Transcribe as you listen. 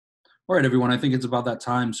All right, everyone, I think it's about that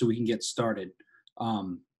time so we can get started.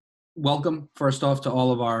 Um, Welcome, first off, to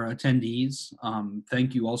all of our attendees.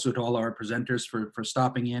 Thank you also to all our presenters for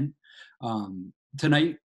stopping in.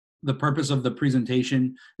 Tonight, the purpose of the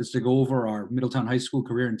presentation is to go over our Middletown High School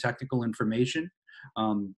career and technical information.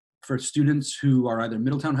 For students who are either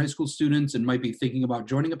Middletown High School students and might be thinking about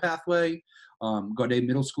joining a pathway, Gaudet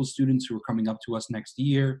Middle School students who are coming up to us next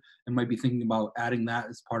year and might be thinking about adding that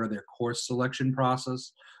as part of their course selection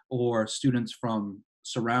process, or students from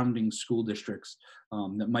surrounding school districts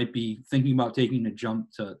that might be thinking about taking a jump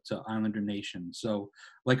to Islander Nation. So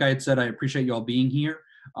like I had said, I appreciate you all being here.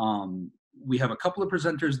 We have a couple of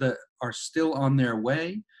presenters that are still on their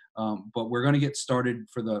way, but we're going to get started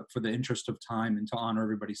for the interest of time and to honor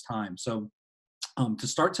everybody's time. So to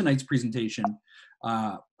start tonight's presentation,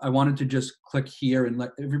 I wanted to just click here and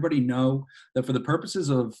let everybody know that for the purposes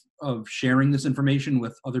of sharing this information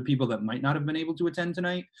with other people that might not have been able to attend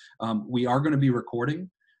tonight, we are going to be recording.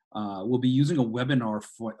 We'll be using a webinar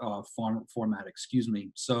format, excuse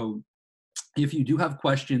me. So if you do have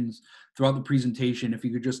questions throughout the presentation, if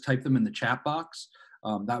you could just type them in the chat box,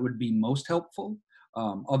 that would be most helpful.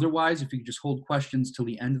 Otherwise, if you could just hold questions till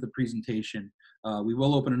the end of the presentation, we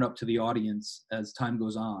will open it up to the audience as time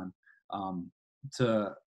goes on,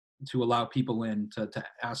 to allow people in to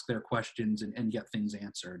ask their questions and get things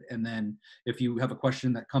answered. And then if you have a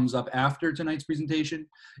question that comes up after tonight's presentation,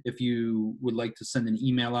 if you would like to send an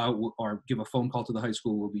email out or give a phone call to the high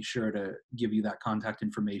school, we'll be sure to give you that contact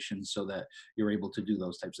information so that you're able to do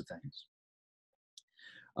those types of things.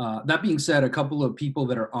 That being said, a couple of people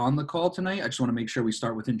that are on the call tonight, I just want to make sure we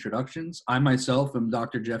start with introductions. I myself am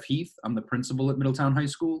Dr. Jeff Heath. I'm the principal at Middletown High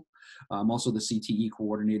School. I'm also the CTE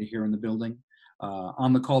coordinator here in the building.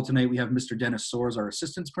 On the call tonight, we have Mr. Dennis Soares, our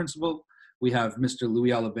assistant principal. We have Mr.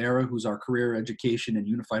 Louis Oliveira, who's our career education and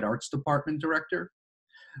unified arts department director.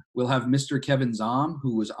 We'll have Mr. Kevin Zom,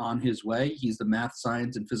 who is on his way. He's the math,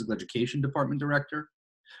 science, and physical education department director.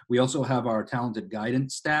 We also have our talented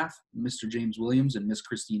guidance staff, Mr. James Williams and Miss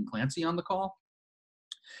Christine Clancy on the call.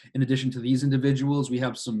 In addition to these individuals, we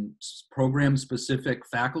have some program-specific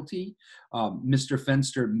faculty. Mr.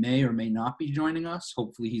 Fenster may or may not be joining us.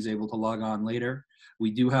 Hopefully he's able to log on later.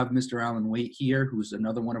 We do have Mr. Alan Waite here, who's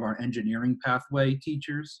another one of our engineering pathway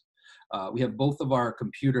teachers. We have both of our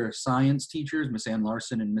computer science teachers, Miss Ann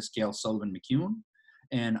Larson and Miss Gail Sullivan-McCune.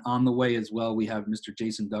 And on the way as well, we have Mr.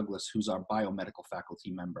 Jason Douglas, who's our biomedical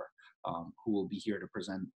faculty member, who will be here to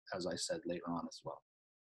present, as I said, later on as well.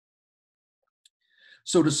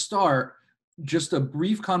 So to start, just a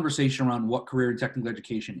brief conversation around what career and technical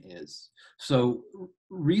education is. So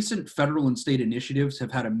recent federal and state initiatives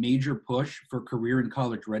have had a major push for career and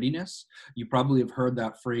college readiness. You probably have heard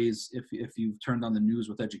that phrase if you've turned on the news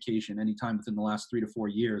with education anytime within the last 3 to 4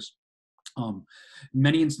 years.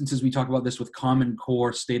 Many instances we talk about this with Common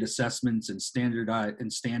Core state assessments and standards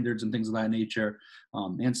and things of that nature,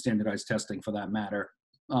 and standardized testing for that matter.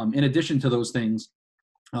 In addition to those things,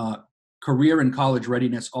 career and college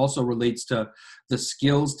readiness also relates to the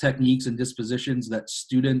skills, techniques, and dispositions that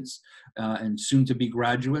students and soon-to-be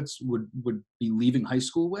graduates would be leaving high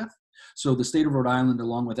school with. So the state of Rhode Island,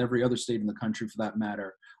 along with every other state in the country for that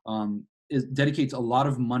matter, dedicates a lot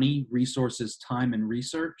of money, resources, time, and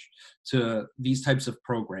research to these types of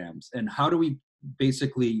programs. And how do we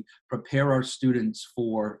basically prepare our students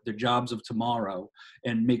for the jobs of tomorrow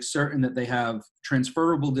and make certain that they have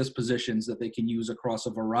transferable dispositions that they can use across a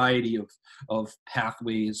variety of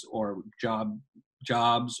pathways or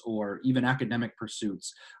jobs or even academic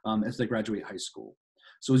pursuits as they graduate high school.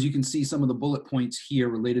 So as you can see, some of the bullet points here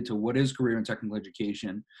related to what is career and technical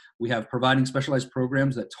education. We have providing specialized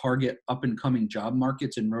programs that target up and coming job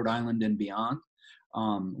markets in Rhode Island and beyond.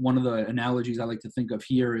 One of the analogies I like to think of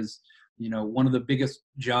here is, one of the biggest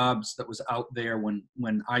jobs that was out there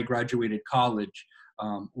when I graduated college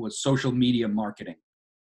was social media marketing.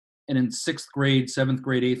 And in 6th grade, 7th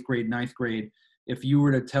grade, 8th grade, 9th grade, if you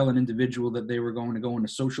were to tell an individual that they were going to go into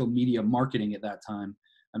social media marketing at that time,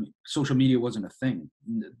 I mean, social media wasn't a thing.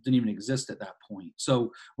 It didn't even exist at that point.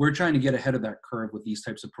 So we're trying to get ahead of that curve with these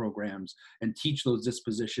types of programs and teach those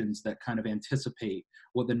dispositions that kind of anticipate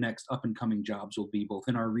what the next up and coming jobs will be, both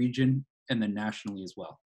in our region and then nationally as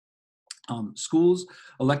well. Schools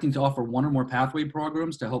electing to offer one or more pathway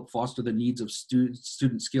programs to help foster the needs of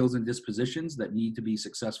student skills and dispositions that need to be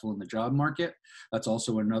successful in the job market. That's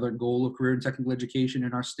also another goal of career and technical education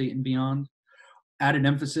in our state and beyond. Added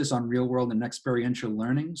emphasis on real world and experiential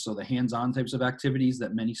learning, so the hands-on types of activities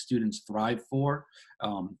that many students thrive for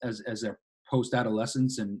as their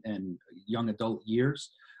post-adolescence and young adult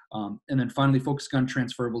years. And then finally, focusing on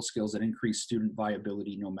transferable skills that increase student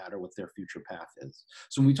viability no matter what their future path is.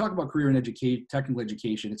 So when we talk about career and technical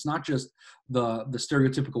education, it's not just the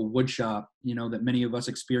stereotypical woodshop, that many of us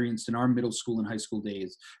experienced in our middle school and high school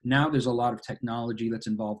days. Now there's a lot of technology that's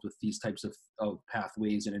involved with these types of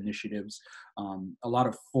pathways and initiatives. A lot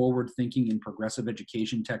of forward thinking and progressive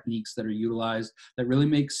education techniques that are utilized that really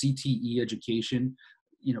make CTE education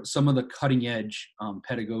some of the cutting edge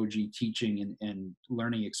pedagogy, teaching, and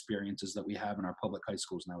learning experiences that we have in our public high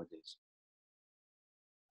schools nowadays.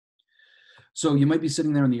 So you might be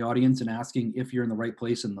sitting there in the audience and asking if you're in the right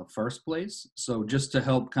place in the first place. So just to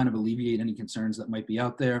help kind of alleviate any concerns that might be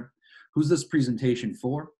out there, who's this presentation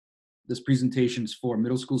for? This presentation is for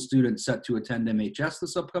middle school students set to attend MHS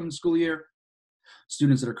this upcoming school year,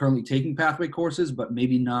 students that are currently taking pathway courses, but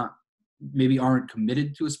maybe aren't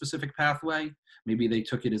committed to a specific pathway. Maybe they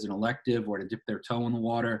took it as an elective or to dip their toe in the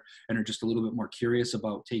water and are just a little bit more curious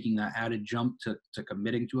about taking that added jump to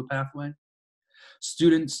committing to a pathway.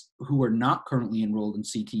 Students who are not currently enrolled in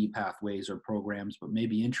CTE pathways or programs, but may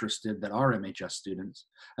be interested that are MHS students.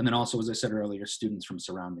 And then also, as I said earlier, students from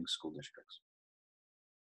surrounding school districts.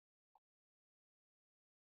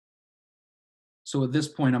 So at this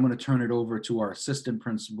point, I'm going to turn it over to our assistant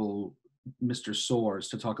principal, Mr. Soares,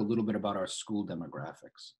 to talk a little bit about our school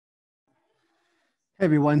demographics. Hey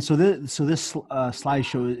everyone, so this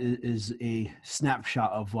slideshow is a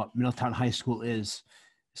snapshot of what Middletown High School is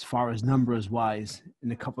as far as numbers wise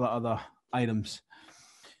and a couple of other items.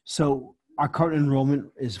 So our current enrollment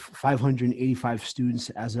is 585 students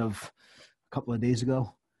as of a couple of days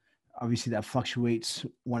ago. Obviously that fluctuates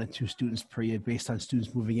 1 or 2 students per year based on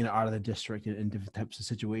students moving in and out of the district in different types of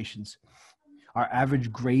situations. Our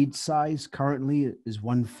average grade size currently is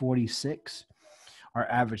 146. Our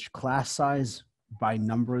average class size by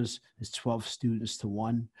numbers is 12 students to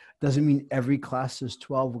 1. Doesn't mean every class is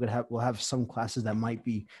 12. We'll have some classes that might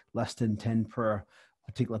be less than 10 per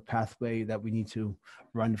particular pathway that we need to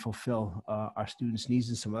run to fulfill our students' needs,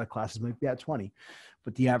 and some other classes might be at 20.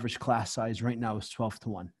 But the average class size right now is 12 to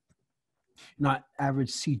 1. And our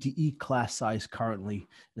average CTE class size currently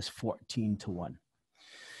is 14 to 1.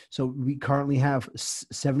 So we currently have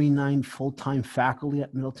 79 full-time faculty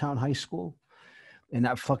at Middletown High School. And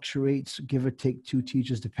that fluctuates, give or take 2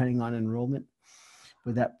 teachers depending on enrollment,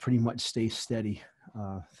 but that pretty much stays steady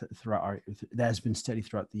that has been steady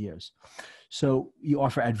throughout the years. So you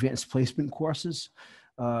offer advanced placement courses,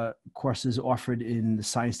 courses offered in the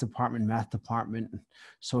science department, math department,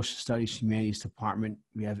 social studies, humanities department.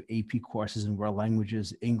 We have AP courses in world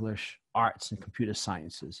languages, English, arts, and computer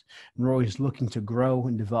sciences. And we're always looking to grow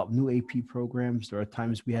and develop new AP programs. There are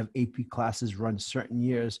times we have AP classes run certain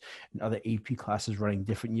years and other AP classes running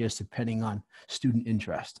different years depending on student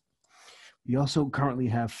interest. We also currently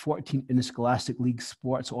have 14 interscholastic league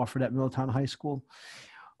sports offered at Middletown High School.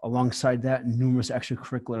 Alongside that, numerous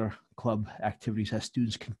extracurricular club activities that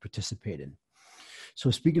students can participate in. So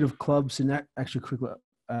speaking of clubs and extracurricular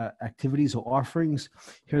activities or offerings,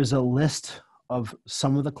 here's a list of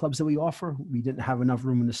some of the clubs that we offer. We didn't have enough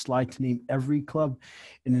room in the slide to name every club.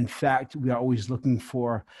 And in fact, we are always looking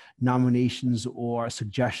for nominations or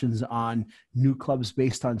suggestions on new clubs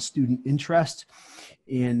based on student interest.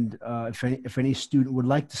 And if any student would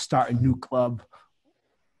like to start a new club,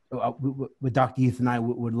 with Dr. Heath and I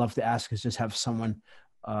would love to ask us, just have someone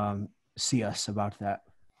see us about that.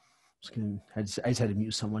 I just had to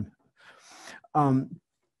mute someone.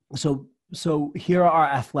 So here are our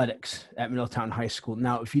athletics at Middletown High School.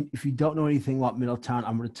 Now, if you don't know anything about Middletown,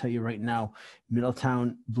 I'm going to tell you right now,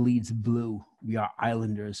 Middletown bleeds blue. We are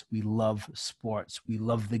Islanders. We love sports. We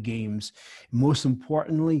love the games. Most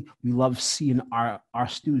importantly, we love seeing our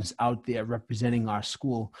students out there representing our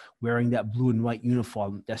school, wearing that blue and white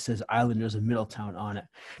uniform that says Islanders of Middletown on it.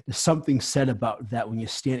 There's something said about that when you're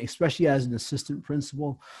standing, especially as an assistant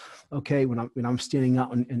principal. Okay, when I'm standing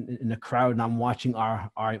out in the crowd and I'm watching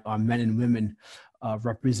our men and women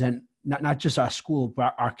represent not just our school,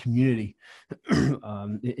 but our community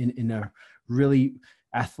in a really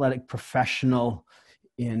athletic, professional,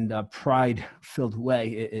 and pride-filled way,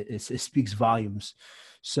 it speaks volumes.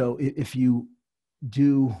 So if you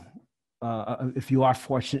are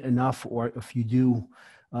fortunate enough, or if you do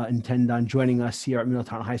intend on joining us here at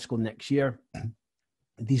Middletown High School next year,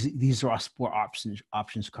 these are our sport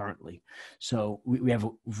options currently. So we have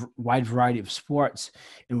a wide variety of sports,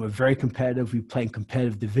 and we're very competitive. We play in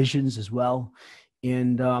competitive divisions as well.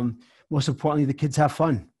 And most importantly, the kids have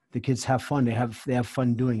fun. The kids have fun. They have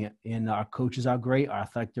fun doing it. And our coaches are great. Our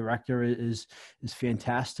athletic director is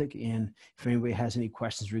fantastic. And if anybody has any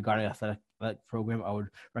questions regarding athletic program, I would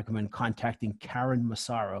recommend contacting Karen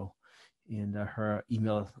Massaro. and her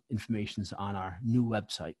email information is on our new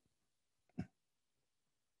website.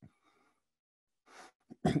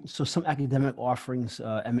 So some academic offerings,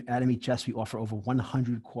 at MHS, we offer over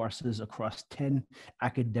 100 courses across 10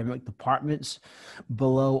 academic departments.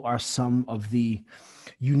 Below are some of the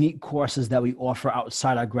unique courses that we offer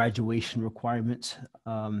outside our graduation requirements.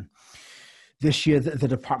 This year, the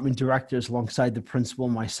department directors, alongside the principal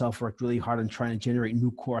and myself, worked really hard on trying to generate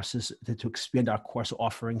new courses to expand our course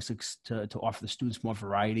offerings to offer the students more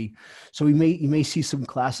variety. So you may see some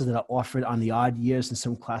classes that are offered on the odd years and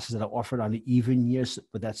some classes that are offered on the even years,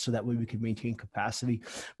 but that's so that way we can maintain capacity.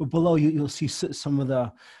 But below, you'll see some of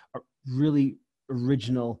the really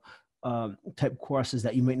original type courses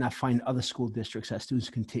that you might not find in other school districts that students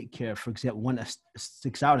can take care of. For example, one that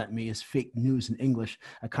sticks out at me is fake news in English.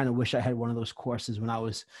 I kind of wish I had one of those courses when I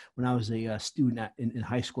was a student in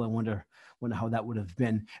high school. I wonder how that would have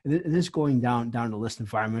been. And this going down the list: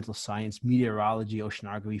 environmental science, meteorology,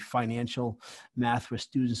 oceanography, financial math, where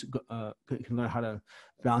students can learn how to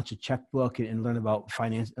balance a checkbook and learn about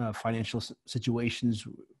financial situations.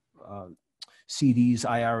 CDs,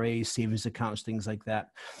 IRAs, savings accounts, things like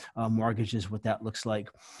that, mortgages, what that looks like.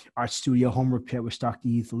 Art studio, home repair, which Dr.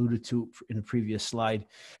 Heath alluded to in the previous slide,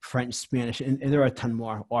 French, Spanish, and there are a ton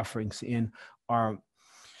more offerings in our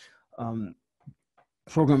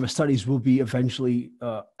program of studies. Will be eventually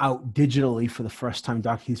out digitally for the first time.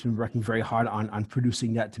 Dr. Heath's been working very hard on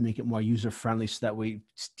producing that to make it more user-friendly, so that way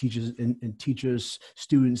teachers,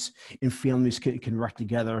 students, and families can work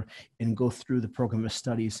together and go through the program of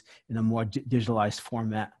studies in a more digitalized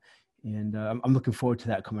format. And I'm looking forward to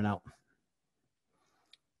that coming out.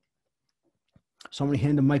 So I'm going to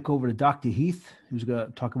hand the mic over to Dr. Heath, who's going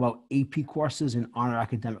to talk about AP courses and honor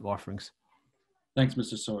academic offerings. Thanks,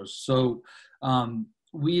 Mr. Soares. So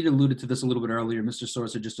we had alluded to this a little bit earlier. Mr.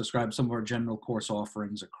 Soares had just described some of our general course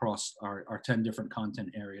offerings across our 10 different content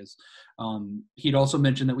areas. He'd also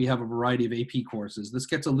mentioned that we have a variety of AP courses. This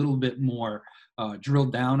gets a little bit more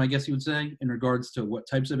drilled down, I guess you would say, in regards to what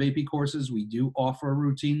types of AP courses we do offer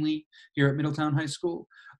routinely here at Middletown High School.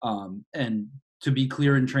 And to be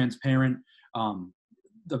clear and transparent,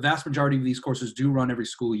 the vast majority of these courses do run every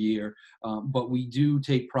school year, but we do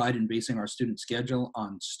take pride in basing our student schedule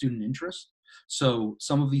on student interest. So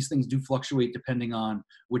some of these things do fluctuate depending on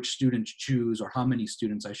which students choose, or how many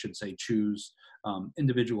students, I should say, choose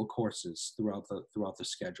individual courses throughout the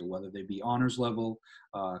schedule, whether they be honors level,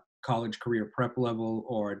 college career prep level,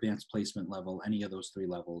 or advanced placement level. Any of those three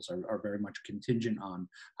levels are very much contingent on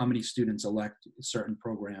how many students elect certain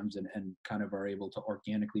programs and kind of are able to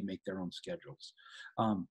organically make their own schedules.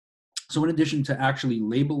 So in addition to actually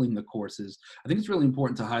labeling the courses, I think it's really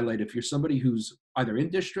important to highlight, if you're somebody who's either in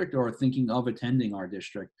district or thinking of attending our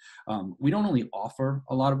district, we don't only offer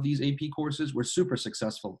a lot of these AP courses, we're super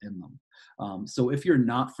successful in them. So if you're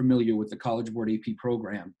not familiar with the College Board AP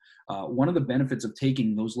program, one of the benefits of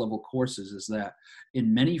taking those level courses is that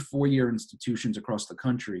in many four-year institutions across the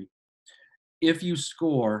country, if you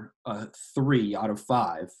score a 3 out of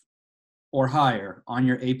 5, or higher on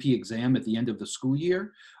your AP exam at the end of the school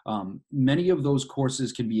year, many of those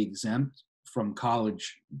courses can be exempt from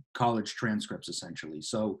college transcripts, essentially.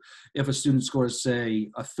 So if a student scores, say,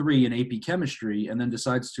 a 3 in AP chemistry and then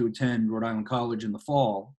decides to attend Rhode Island College in the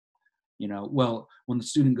fall, well, when the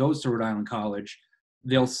student goes to Rhode Island College,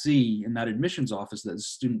 they'll see in that admissions office that the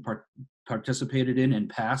student participated in and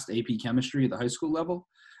passed AP chemistry at the high school level,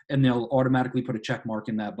 and they'll automatically put a check mark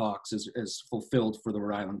in that box as fulfilled for the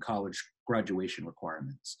Rhode Island College graduation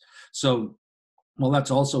requirements. So, well,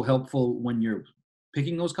 that's also helpful when you're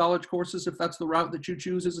picking those college courses, if that's the route that you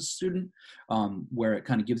choose as a student, where it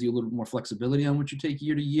kind of gives you a little bit more flexibility on what you take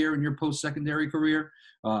year to year in your post-secondary career.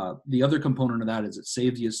 The other component of that is it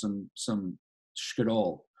saves you some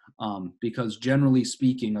schedule. Because generally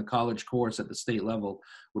speaking, a college course at the state level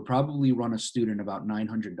would probably run a student about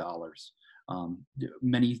 $900.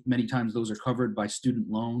 Many times those are covered by student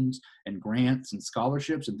loans and grants and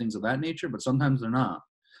scholarships and things of that nature, but sometimes they're not.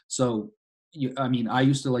 So, I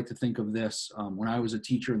used to like to think of this when I was a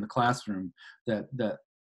teacher in the classroom, that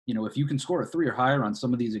if you can score a 3 or higher on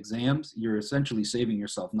some of these exams, you're essentially saving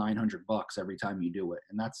yourself $900 every time you do it.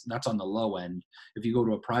 And that's on the low end. If you go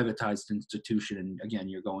to a privatized institution, and again,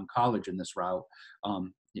 you're going college in this route,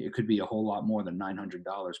 it could be a whole lot more than $900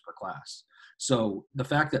 per class. So the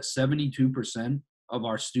fact that 72% of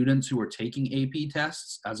our students who are taking AP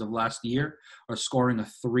tests as of last year are scoring a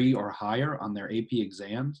 3 or higher on their AP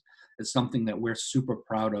exams is something that we're super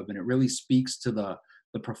proud of. And it really speaks to the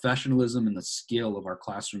the professionalism and the skill of our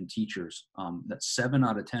classroom teachers, that 7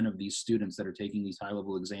 out of 10 of these students that are taking these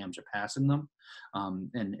high-level exams are passing them.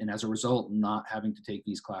 And as a result, not having to take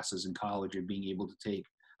these classes in college and being able to take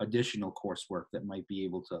additional coursework that might be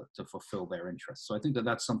able to fulfill their interests. So I think that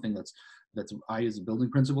that's something that's I, as a building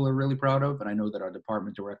principal, are really proud of, and I know that our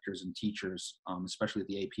department directors and teachers, especially at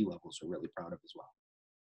the AP levels, are really proud of as well.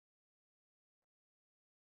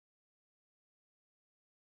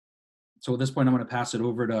 So at this point, I'm going to pass it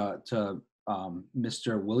over to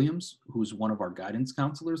Mr. Williams, who's one of our guidance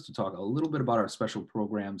counselors, to talk a little bit about our special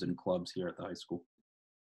programs and clubs here at the high school.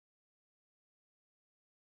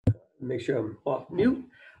 Make sure I'm off mute.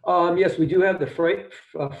 Yes, we do have the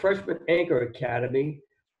Freshman Anchor Academy,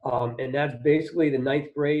 and that's basically the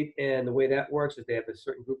 9th grade. And the way that works is they have a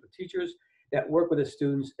certain group of teachers that work with the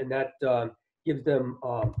students, and that gives them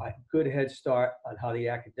a good head start on how the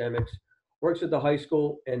academics works at the high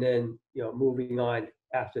school, and then moving on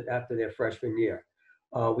after their freshman year.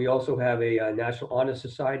 We also have a National Honor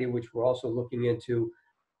Society, which we're also looking into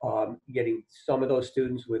getting some of those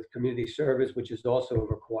students with community service, which is also a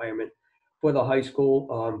requirement for the high school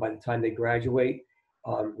by the time they graduate.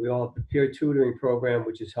 We all have the peer tutoring program,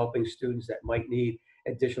 which is helping students that might need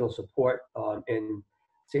additional support in,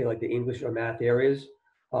 say, like the English or math areas.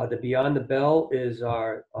 The Beyond the Bell is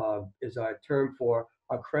our term for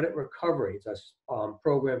our credit recovery. It's a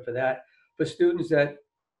program for that, for students that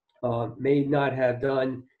may not have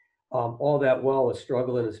done all that well or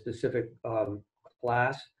struggle in a specific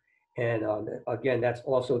class. And again, that's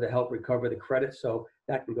also to help recover the credit, so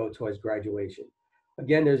that can go towards graduation.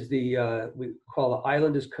 Again, there's the, we call it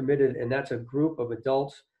Islanders Committed, and that's a group of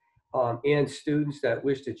adults and students that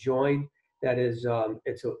wish to join. That is,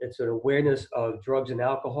 it's an awareness of drugs and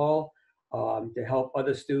alcohol to help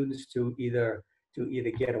other students to either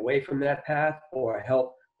get away from that path or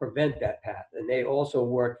help prevent that path. And they also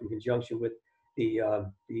work in conjunction with the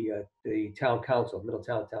town council,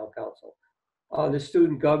 Middletown Town Council. The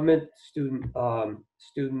student government, the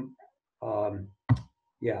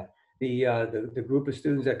group of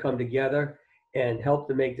students that come together and help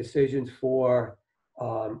to make decisions for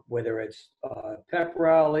whether it's pep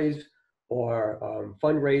rallies or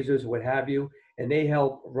fundraisers, what have you, and they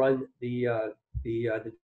help run the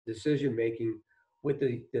decision making with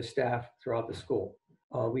the staff throughout the school.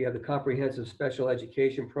 We have the comprehensive special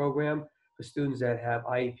education program for students that have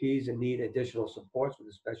IEPs and need additional supports with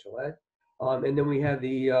the special ed. And then we have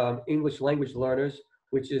the English language learners,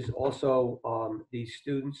 which is also the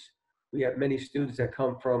students. We have many students that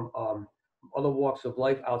come from other walks of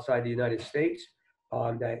life outside the United States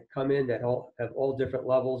that come in that have all different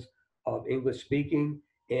levels of English speaking,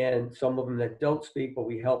 and some of them that don't speak, but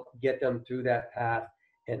we help get them through that path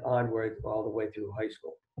and onward all the way through high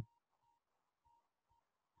school.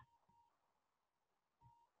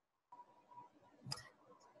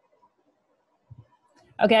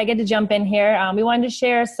 Okay, I get to jump in here. We wanted to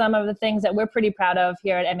share some of the things that we're pretty proud of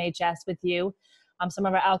here at MHS with you. Some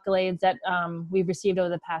of our accolades that we've received over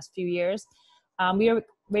the past few years. We are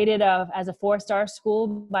rated as a 4-star school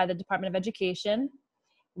by the Department of Education.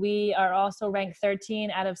 We are also ranked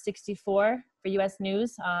 13 out of 64 for US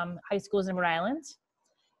News high schools in Rhode Island.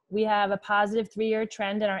 We have a positive 3-year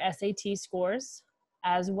trend in our SAT scores,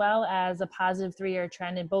 as well as a positive 3-year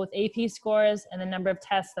trend in both AP scores and the number of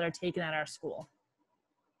tests that are taken at our school.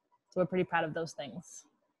 So we're pretty proud of those things.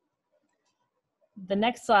 The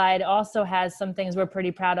next slide also has some things we're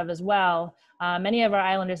pretty proud of as well. Many of our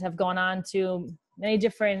Islanders have gone on to many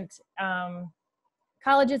different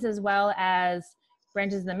colleges, as well as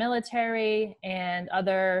branches in the military and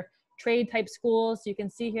other trade type schools. So you can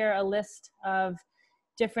see here a list of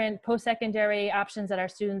different post-secondary options that our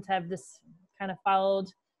students have kind of followed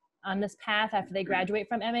on this path after they graduate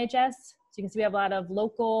from MHS. So you can see we have a lot of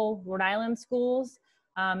local Rhode Island schools,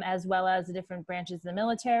 as well as the different branches in the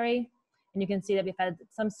military. And you can see that we've had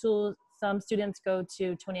some students go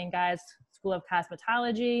to Tony and Guy's School of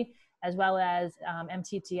Cosmetology, as well as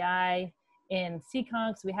MTTI in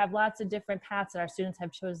Seekonk. So we have lots of different paths that our students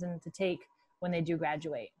have chosen to take when they do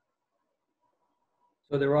graduate.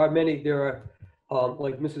 So there are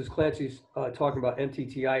like Mrs. Clancy's talking about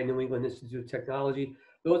MTTI, New England Institute of Technology.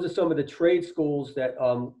 Those are some of the trade schools that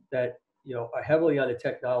are heavily on the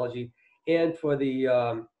technology. And for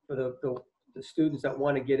the students that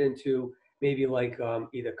want to get into maybe like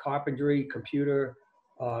either carpentry, computer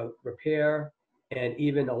repair, and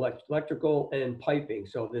even electrical and piping.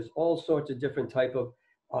 So there's all sorts of different type of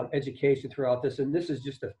education throughout this. And this is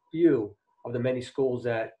just a few of the many schools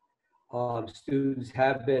that students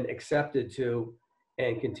have been accepted to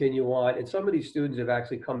and continue on. And some of these students have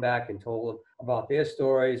actually come back and told about their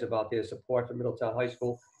stories, about their support for Middletown High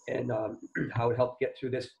School, and how it helped get through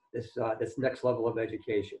this next level of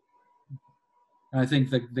education. I think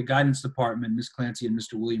the guidance department, Ms. Clancy and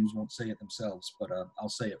Mr. Williams won't say it themselves, but I'll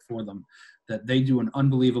say it for them, that they do an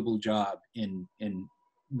unbelievable job in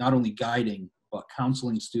not only guiding, but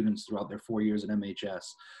counseling students throughout their 4 years at MHS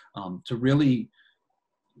to really,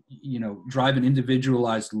 drive an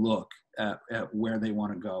individualized look at where they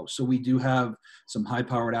want to go. So we do have some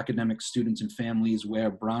high-powered academic students and families where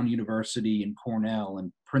Brown University and Cornell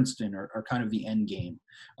and Princeton are kind of the end game.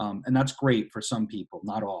 And that's great for some people,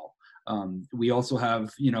 not all. We also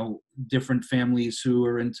have, different families who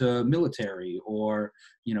are into military or,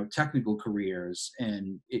 technical careers.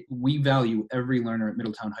 And we value every learner at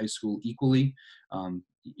Middletown High School equally.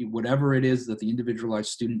 Whatever it is that the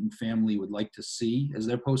individualized student and family would like to see as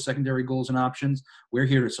their post-secondary goals and options, we're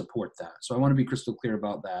here to support that. So I want to be crystal clear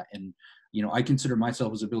about that. And, I consider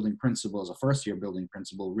myself as a building principal, as a first-year building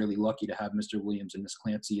principal, really lucky to have Mr. Williams and Ms.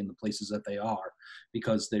 Clancy in the places that they are,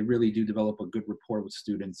 because they really do develop a good rapport with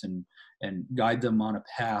students and guide them on a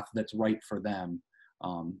path that's right for them,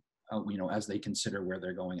 as they consider where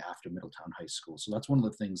they're going after Middletown High School. So that's one of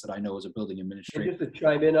the things that I know as a building administrator. And just to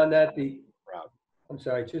chime in on that,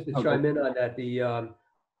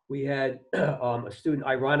 we had a student,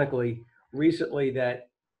 ironically, recently that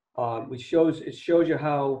it shows you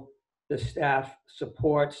how the staff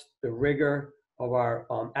supports the rigor of our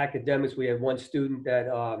academics. We had one student that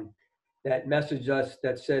messaged us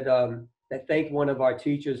that said that thanked one of our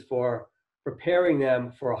teachers for preparing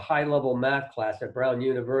them for a high-level math class at Brown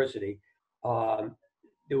University.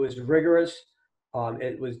 It was rigorous,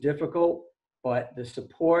 it was difficult, but the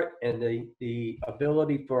support and the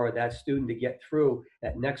ability for that student to get through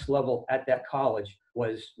that next level at that college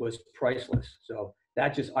was priceless. So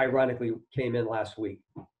that just ironically came in last week.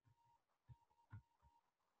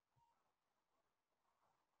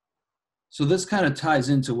 So this kind of ties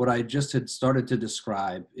into what I just had started to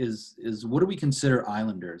describe is what do we consider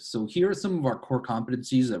islanders? So here are some of our core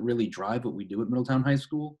competencies that really drive what we do at Middletown High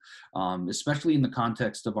School, especially in the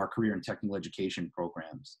context of our career and technical education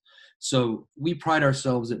programs. So we pride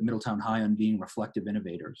ourselves at Middletown High on being reflective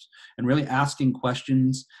innovators and really asking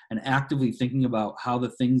questions and actively thinking about how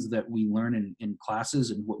the things that we learn in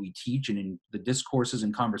classes and what we teach and in the discourses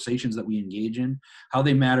and conversations that we engage in, how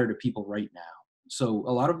they matter to people right now. So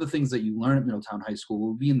a lot of the things that you learn at Middletown High School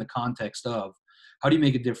will be in the context of how do you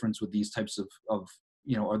make a difference with these types of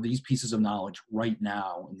or these pieces of knowledge right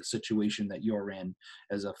now in the situation that you're in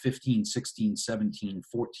as a 15, 16, 17,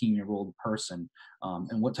 14-year-old person,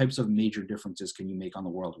 and what types of major differences can you make on the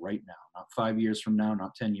world right now, not 5 years from now,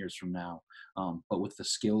 not 10 years from now, but with the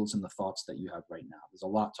skills and the thoughts that you have right now. There's a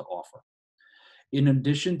lot to offer. In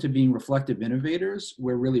addition to being reflective innovators,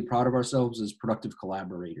 we're really proud of ourselves as productive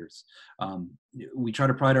collaborators. We try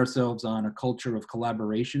to pride ourselves on a culture of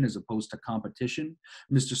collaboration as opposed to competition.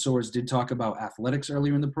 Mr. Soares did talk about athletics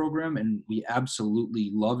earlier in the program, and we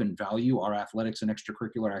absolutely love and value our athletics and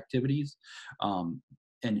extracurricular activities.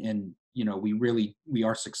 We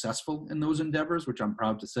are successful in those endeavors, which I'm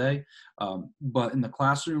proud to say. But in the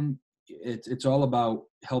classroom, it's all about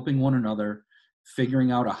helping one another,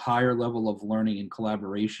 figuring out a higher level of learning and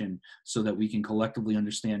collaboration so that we can collectively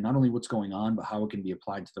understand not only what's going on, but how it can be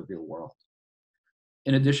applied to the real world.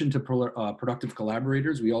 In addition to productive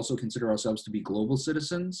collaborators, we also consider ourselves to be global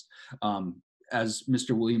citizens. As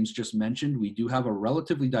Mr. Williams just mentioned, we do have a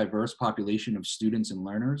relatively diverse population of students and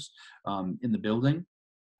learners in the building.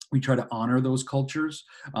 We try to honor those cultures.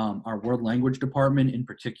 Our world language department in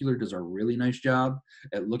particular does a really nice job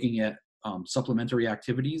at looking at supplementary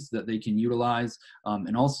activities that they can utilize,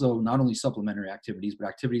 and also not only supplementary activities, but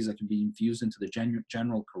activities that can be infused into the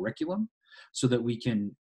general curriculum so that we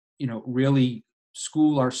can, really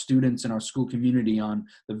school our students and our school community on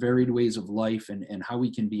the varied ways of life and how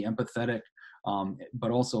we can be empathetic,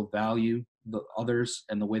 but also value the others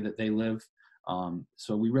and the way that they live.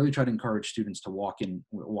 So we really try to encourage students to walk in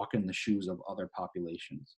the shoes of other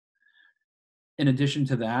populations. In addition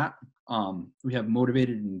to that, we have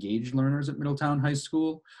motivated and engaged learners at Middletown High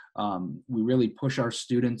School. We really push our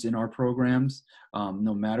students in our programs,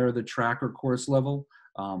 no matter the track or course level,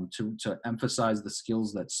 to emphasize the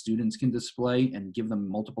skills that students can display and give them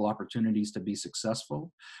multiple opportunities to be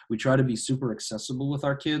successful. We try to be super accessible with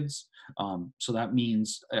our kids. So that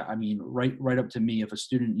means, right up to me, if a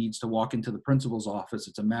student needs to walk into the principal's office,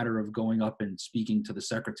 it's a matter of going up and speaking to the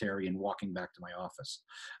secretary and walking back to my office.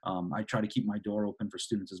 I try to keep my door open for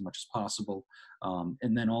students as much as possible.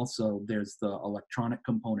 And then also there's the electronic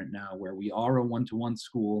component now where we are a one-to-one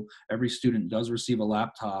school. Every student does receive a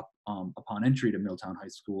laptop upon entry to Middletown High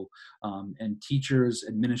School. And teachers,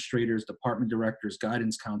 administrators, department directors,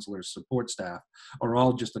 guidance counselors, support staff are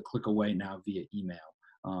all just a click away now via email.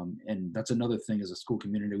 And that's another thing as a school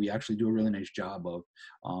community we actually do a really nice job of,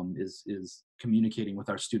 is communicating with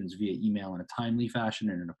our students via email in a timely fashion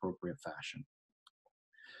and an appropriate fashion.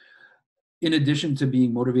 In addition to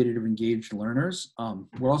being motivated or engaged learners,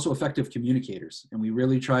 we're also effective communicators. And we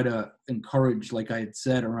really try to encourage, like I had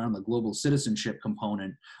said, around the global citizenship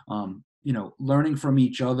component, learning from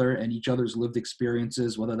each other and each other's lived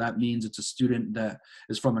experiences, whether that means it's a student that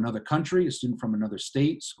is from another country, a student from another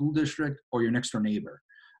state, school district, or your next door neighbor.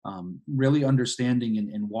 Really understanding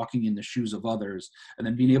and walking in the shoes of others, and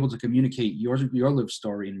then being able to communicate your lived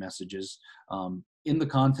story and messages in the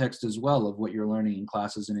context as well of what you're learning in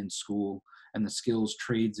classes and in school, and the skills,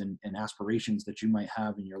 trades, and aspirations that you might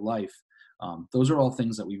have in your life. Those are all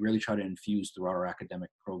things that we really try to infuse through our academic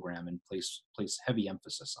program and place heavy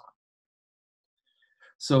emphasis on.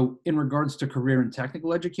 So in regards to career and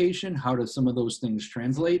technical education, how do some of those things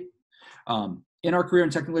translate? In our career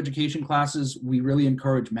and technical education classes, we really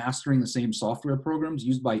encourage mastering the same software programs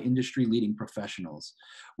used by industry-leading professionals.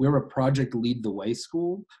 We're a Project Lead the Way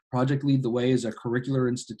school. Project Lead the Way is a curricular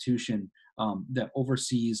institution that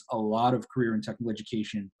oversees a lot of career and technical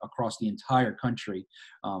education across the entire country.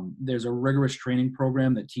 There's a rigorous training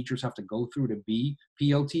program that teachers have to go through to be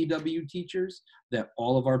PLTW teachers, that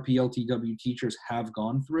all of our PLTW teachers have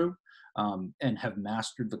gone through and have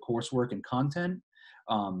mastered the coursework and content.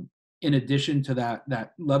 In addition to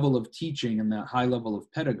that level of teaching and that high level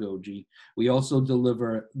of pedagogy, we also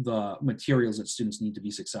deliver the materials that students need to be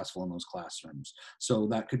successful in those classrooms. So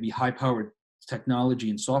that could be high-powered technology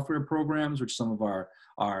and software programs, which some of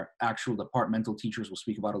our actual departmental teachers will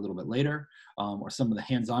speak about a little bit later, or some of the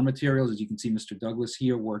hands-on materials, as you can see Mr. Douglas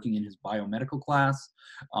here working in his biomedical class,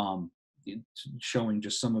 showing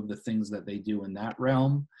just some of the things that they do in that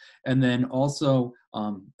realm. And then also,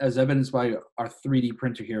 as evidenced by our 3D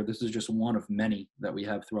printer here, this is just one of many that we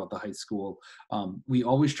have throughout the high school. We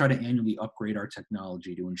always try to annually upgrade our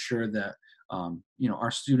technology to ensure that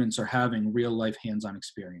our students are having real life hands-on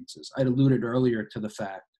experiences. I'd alluded earlier to the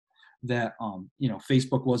fact that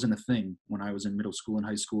Facebook wasn't a thing when I was in middle school and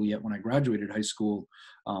high school, yet when I graduated high school,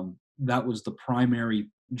 that was the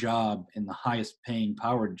primary job and the highest paying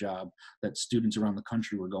powered job that students around the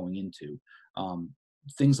country were going into.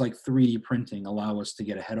 Things like 3D printing allow us to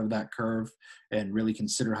get ahead of that curve and really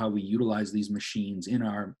consider how we utilize these machines in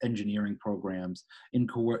our engineering programs in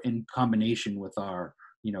combination with our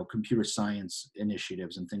computer science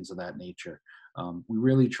initiatives and things of that nature. We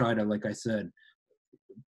really try to, like I said,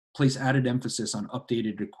 place added emphasis on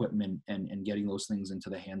updated equipment and getting those things into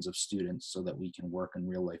the hands of students so that we can work in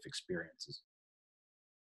real life experiences.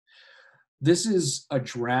 This is a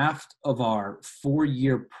draft of our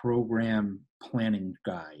 4-year program planning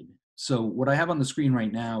guide. So what I have on the screen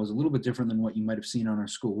right now is a little bit different than what you might have seen on our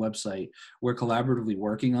school website. We're collaboratively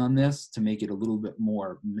working on this to make it a little bit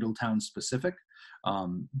more Middletown specific.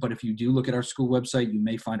 But if you do look at our school website, you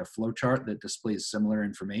may find a flowchart that displays similar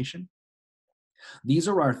information. These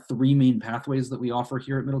are our 3 main pathways that we offer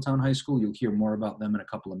here at Middletown High School. You'll hear more about them in a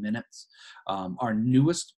couple of minutes. Our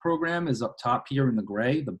newest program is up top here in the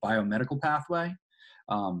gray, the biomedical pathway.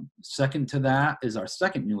 Second to that is our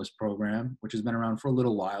second newest program, which has been around for a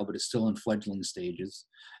little while, but is still in fledgling stages,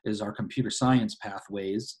 is our computer science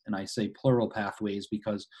pathways. And I say plural pathways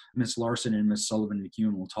because Ms. Larson and Ms.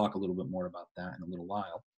 Sullivan-McEwen will talk a little bit more about that in a little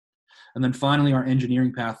while. And then finally, our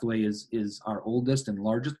engineering pathway is our oldest and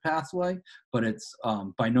largest pathway, but it's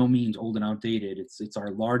by no means old and outdated. It's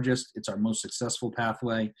our largest, it's our most successful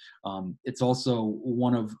pathway. It's also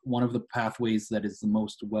one of the pathways that is the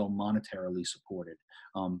most well monetarily supported,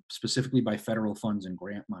 specifically by federal funds and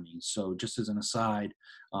grant money. So just as an aside,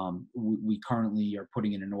 we currently are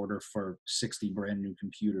putting in an order for 60 brand new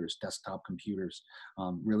computers, desktop computers,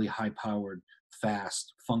 really high powered,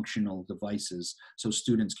 fast, functional devices so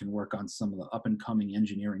students can work on some of the up and coming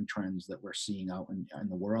engineering trends that we're seeing out in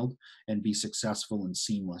the world and be successful and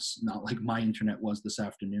seamless. Not like my internet was this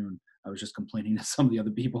afternoon. I was just complaining to some of the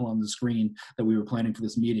other people on the screen that we were planning for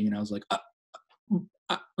this meeting, and I was like,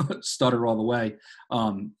 stutter all the way.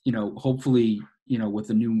 Hopefully, with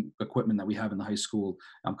the new equipment that we have in the high school,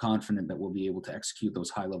 I'm confident that we'll be able to execute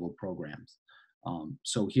those high level programs.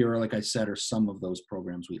 So here, like I said, are some of those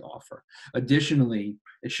programs we offer. Additionally,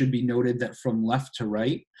 it should be noted that from left to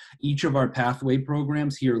right, each of our pathway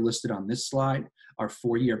programs here listed on this slide are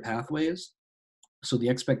 4-year pathways. So the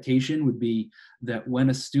expectation would be that when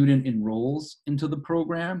a student enrolls into the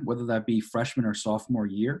program, whether that be freshman or sophomore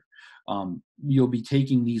year, you'll be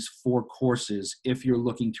taking these 4 courses if you're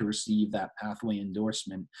looking to receive that pathway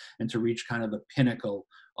endorsement and to reach kind of the pinnacle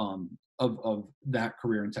of that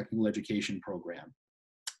career and technical education program.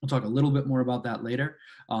 We'll talk a little bit more about that later,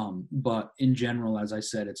 but in general, as I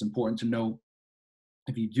said, it's important to know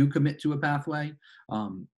if you do commit to a pathway,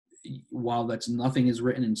 while nothing is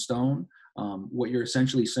written in stone, what you're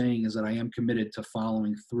essentially saying is that I am committed to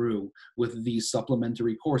following through with these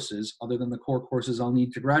supplementary courses, other than the core courses I'll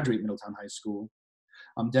need to graduate Middletown High School.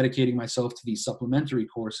 I'm dedicating myself to these supplementary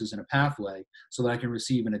courses in a pathway so that I can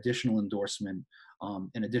receive an additional endorsement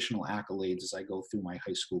and additional accolades as I go through my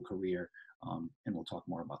high school career, and we'll talk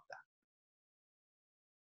more about that.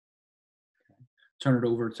 Turn it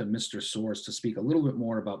over to Mr. Source to speak a little bit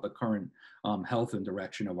more about the current health and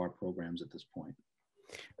direction of our programs at this point.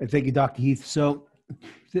 Thank you, Dr. Heath. So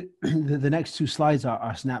the next 2 slides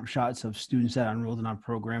are snapshots of students that are enrolled in our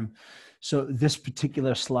program. So this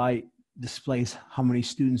particular slide displays how many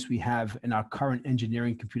students we have in our current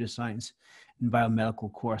engineering, computer science, and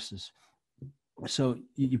biomedical courses. So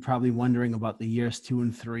you're probably wondering about the years 2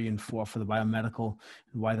 and 3 and 4 for the biomedical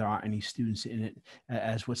and why there aren't any students in it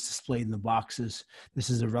as what's displayed in the boxes. This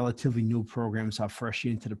is a relatively new program. It's our first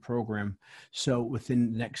year into the program. So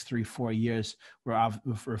within the next 3-4 years,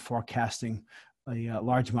 we're forecasting a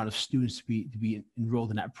large amount of students to be enrolled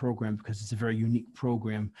in that program because it's a very unique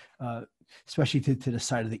program, especially to the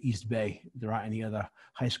side of the East Bay. There aren't any other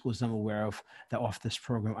high schools I'm aware of that offer this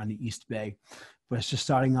program on the East Bay. But it's just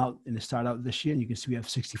starting out, and it started out this year, and you can see we have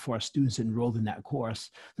 64 students enrolled in that course.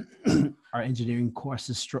 Our engineering course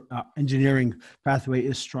is engineering pathway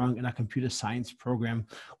is strong, and our computer science program,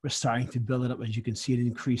 we're starting to build it up. As you can see, it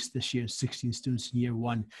increased this year, 16 students in year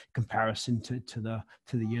 1 in comparison to the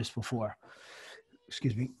years before.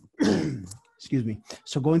 Excuse me. Excuse me.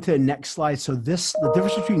 So going to the next slide. So the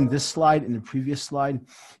difference between this slide and the previous slide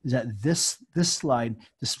is that this slide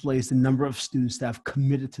displays the number of students that have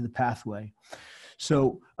committed to the pathway.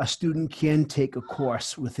 So a student can take a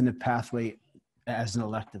course within a pathway as an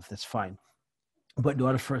elective, that's fine. But in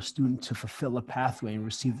order for a student to fulfill a pathway and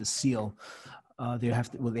receive the seal, they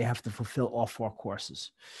have to fulfill all 4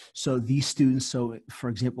 courses. So these students, so for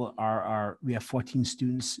example, we have 14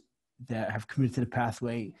 students that have committed to the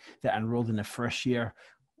pathway that enrolled in the first year,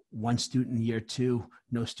 1 student in year 2,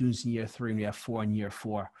 no students in year 3, and we have 4 in year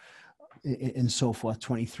 4. And so forth,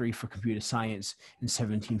 23 for computer science and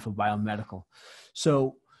 17 for biomedical.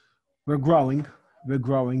 So we're growing. We're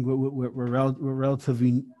relatively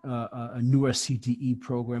a newer CTE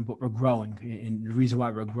program, but we're growing. And the reason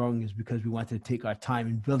why we're growing is because we wanted to take our time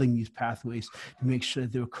in building these pathways to make sure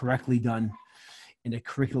that they were correctly done. And the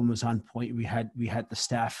curriculum was on point. We had the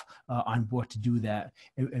staff on board to do that,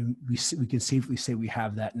 and we can safely say we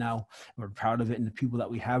have that now. We're proud of it, and the people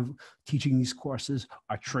that we have teaching these courses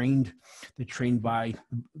are trained. They're trained by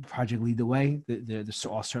Project Lead the Way. They're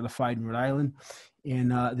all certified in Rhode Island,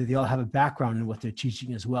 and they all have a background in what they're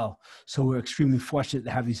teaching as well. So we're extremely fortunate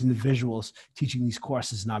to have these individuals teaching these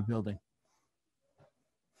courses in our building.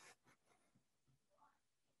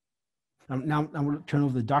 Now I'm going to turn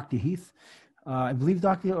over to Dr. Heath. I believe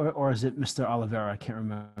Dr. or is it Mr. Oliveira? I can't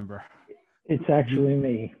remember. It's actually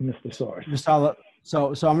me, Mr. Source.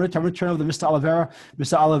 So I'm going to turn over to Mr. Oliveira.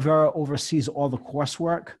 Mr. Oliveira oversees all the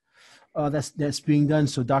coursework that's being done.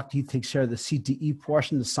 So Dr. Heath takes care of the CTE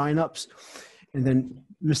portion, the signups, and then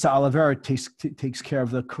Mr. Oliveira takes care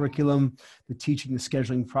of the curriculum, the teaching, the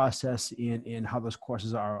scheduling process, and how those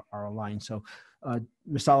courses are aligned. So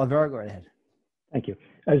Mr. Oliveira, go ahead. Thank you.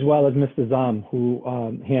 As well as Mr. Zam, who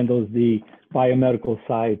handles the biomedical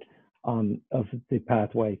side of the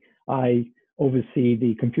pathway. I oversee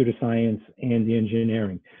the computer science and the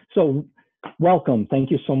engineering. So welcome.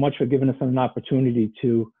 Thank you so much for giving us an opportunity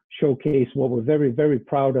to showcase what we're very, very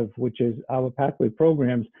proud of, which is our pathway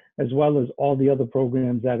programs, as well as all the other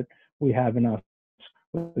programs that we have in our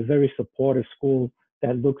very supportive school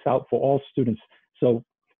that looks out for all students. So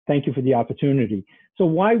thank you for the opportunity. So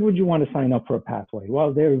why would you want to sign up for a pathway?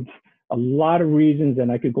 Well, there are a lot of reasons,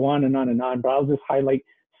 and I could go on and on and on, but I'll just highlight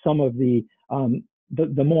some of the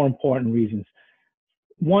more important reasons.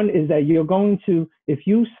 One is that you're going to, if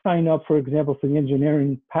you sign up, for example, for the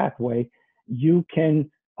engineering pathway, you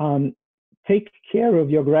can take care of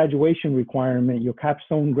your graduation requirement, your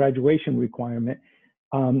capstone graduation requirement,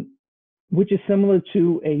 which is similar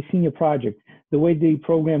to a senior project. The way the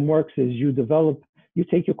program works is you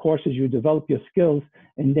take your courses, you develop your skills,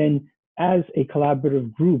 and then as a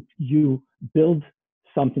collaborative group, you build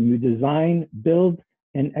something, you design, build,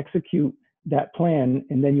 and execute that plan.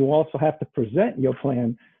 And then you also have to present your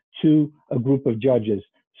plan to a group of judges.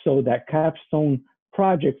 So that capstone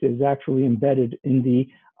project is actually embedded in the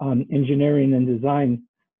engineering and design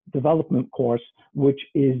development course, which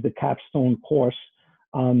is the capstone course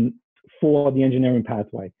for the engineering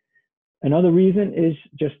pathway. Another reason is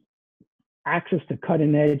just access to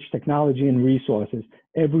cutting edge technology and resources.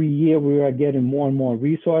 Every year we are getting more and more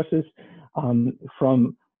resources,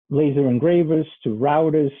 from laser engravers to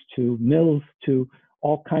routers to mills to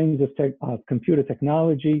all kinds of computer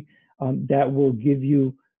technology that will give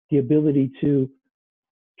you the ability to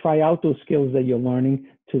try out those skills that you're learning,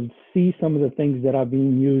 to see some of the things that are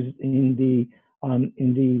being used in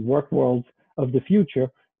the work world of the future,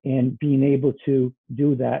 and being able to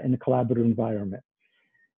do that in a collaborative environment.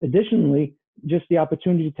 Additionally, just the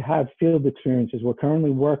opportunity to have field experiences. We're currently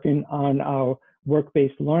working on our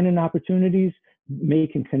work-based learning opportunities,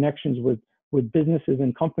 making connections with businesses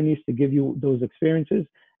and companies to give you those experiences,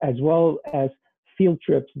 as well as field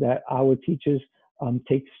trips that our teachers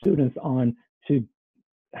take students on to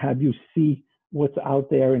have you see what's out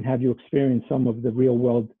there and have you experience some of the real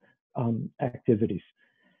world activities.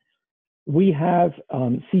 We have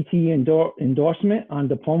CTE endorsement on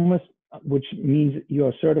diplomas, which means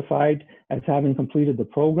you're certified as having completed the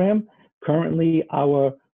program. Currently,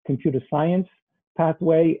 our computer science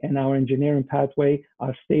pathway and our engineering pathway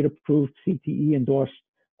are state-approved CTE endorsed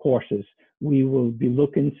courses. We will be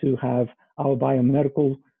looking to have our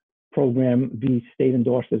biomedical program be state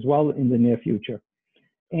endorsed as well in the near future.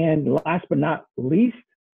 And last but not least,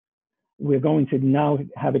 we're going to now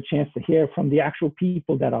have a chance to hear from the actual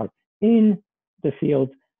people that are in the field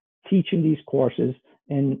teaching these courses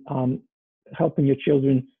and helping your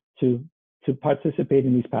children to participate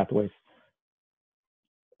in these pathways.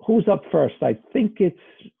 Who's up first? I think it's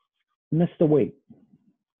Mr. Waite.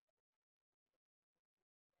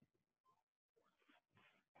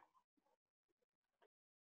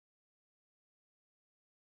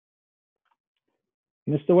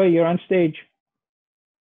 Mr. Waite, you're on stage.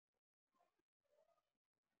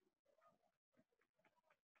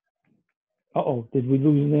 Uh-oh, did we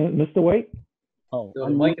lose Mr. Waite? Oh, So the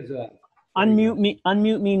mic is up. unmute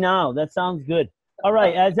me now. That sounds good. All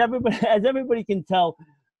right, as everybody can tell,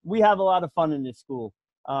 we have a lot of fun in this school.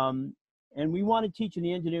 And we want to teach in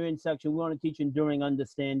the engineering section. We want to teach enduring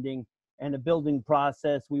understanding and a building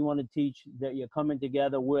process. We want to teach that you're coming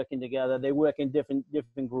together, working together. They work in different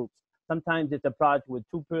groups. Sometimes it's a project with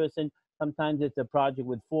 2-person. Sometimes it's a project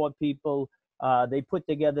with 4 people. They put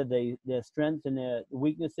together their strengths and their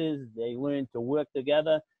weaknesses. They learn to work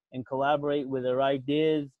together and collaborate with their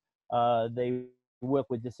ideas. They work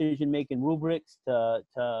with decision-making rubrics to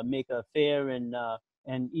make a fair and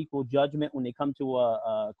equal judgment when they come to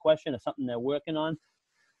a question or something they're working on.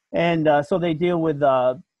 And so they deal with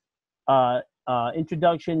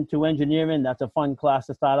introduction to engineering. That's a fun class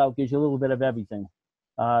to start out, gives you a little bit of everything.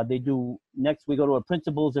 Next we go to a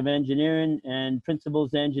principles of engineering, and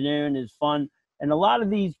principles of engineering is fun. And a lot of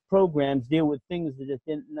these programs deal with things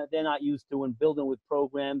that they're not used to in building with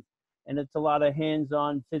programs. And it's a lot of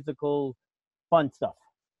hands-on, physical, fun stuff.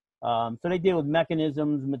 So they deal with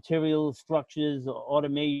mechanisms, materials, structures,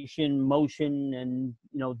 automation, motion, and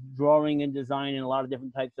drawing and design, and a lot of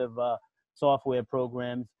different types of software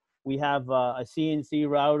programs. We have a CNC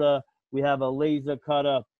router. We have a laser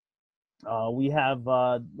cutter. We have,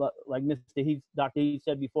 like Dr. Heath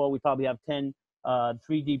said before, we probably have 10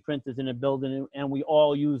 3D printers in a building, and we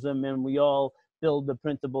all use them, and we all build the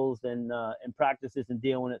principles and practices and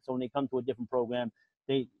deal in it. So when they come to a different program,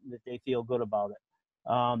 they feel good about it.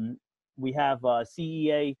 We have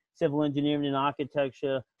CEA, Civil Engineering and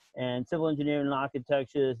Architecture, and Civil Engineering and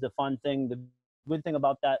Architecture is the fun thing. The good thing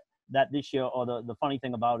about that this year, or the funny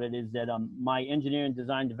thing about it, is that my engineering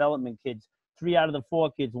design development kids, 3 out of the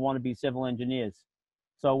 4 kids want to be civil engineers.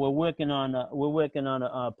 So we're working on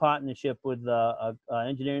a partnership with an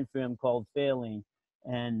engineering firm called Fairlane,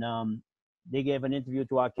 and they gave an interview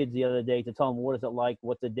to our kids the other day to tell them what is it like,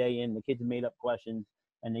 what's a day in. The kids made up questions,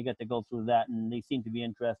 and they get to go through that, and they seem to be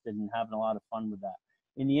interested in having a lot of fun with that.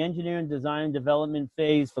 In the engineering design development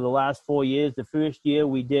phase for the last 4 years, the first year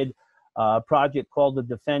we did a project called the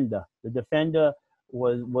Defender. The Defender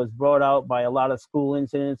was brought out by a lot of school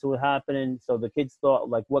incidents that were happening. So the kids thought,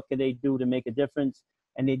 like, what could they do to make a difference?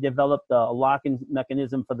 And they developed a locking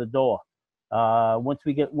mechanism for the door. Once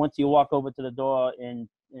you walk over to the door in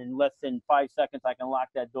less than 5 seconds, I can lock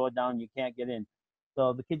that door down. You can't get in.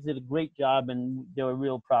 So the kids did a great job, and they were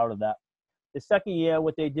real proud of that. The second year,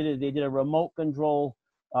 what they did is they did a remote control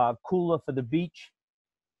cooler for the beach.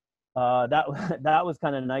 That was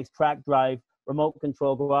kind of nice. Track drive, remote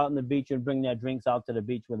control, go out on the beach and bring their drinks out to the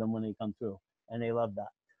beach with them when they come through, and they loved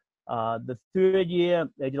that. The third year,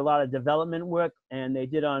 they did a lot of development work, and they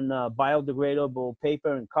did on biodegradable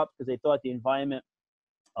paper and cups because they thought the environment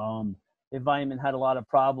The environment had a lot of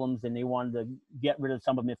problems, and they wanted to get rid of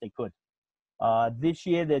some of them if they could. This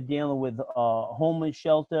year, they're dealing with homeless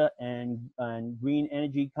shelter and green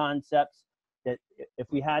energy concepts. That if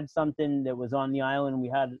we had something that was on the island, we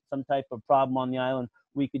had some type of problem on the island,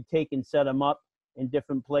 we could take and set them up in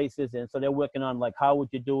different places. And so they're working on, like, how would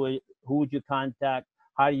you do it? Who would you contact?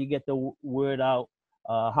 How do you get the word out?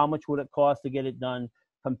 How much would it cost to get it done?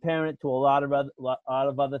 Comparing it to a lot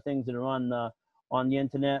of other things that are on the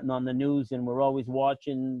internet and on the news, and we're always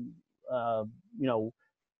watching,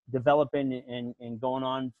 developing and going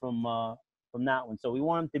on from that one. So we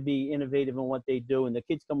want them to be innovative in what they do, and the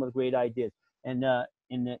kids come with great ideas. And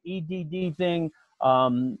in the EDD thing,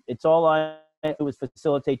 it's all I do is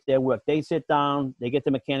facilitate their work. They sit down, they get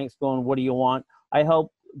the mechanics going. What do you want? I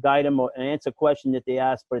help guide them and answer questions that they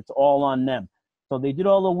ask, but it's all on them. So they did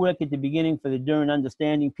all the work at the beginning for the during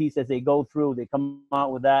understanding piece. As they go through, they come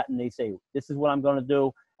out with that and they say, this is what I'm going to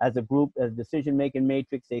do as a group, as a decision-making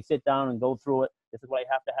matrix. They sit down and go through it. This is what I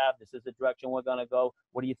have to have. This is the direction we're going to go.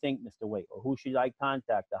 What do you think, Mr. Waite? Or who should I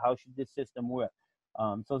contact? Or how should this system work?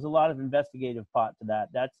 So there's a lot of investigative part to that.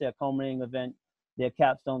 That's their culminating event, their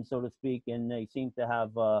capstone, so to speak, and they seem to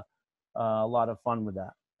have a lot of fun with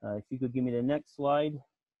that. If you could give me the next slide.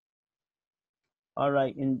 All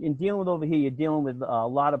right, in dealing with over here, you're dealing with a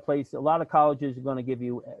lot of places, a lot of colleges are going to give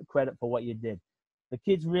you credit for what you did. The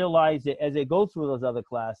kids realize that as they go through those other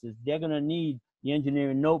classes, they're going to need the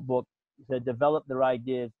engineering notebook to develop their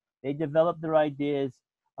ideas. They develop their ideas,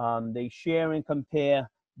 they share and compare,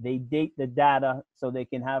 they date the data so they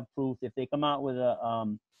can have proof. If they come out with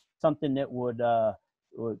something that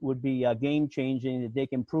would be game changing, that they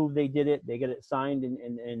can prove they did it, they get it signed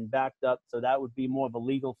and backed up. So that would be more of a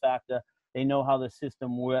legal factor. They know how the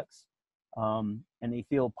system works, and they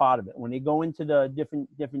feel part of it. When they go into the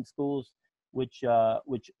different schools, which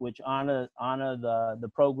honor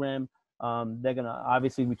the program, they're gonna,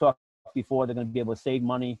 obviously, we talked before, they're gonna be able to save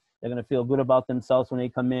money. They're gonna feel good about themselves when they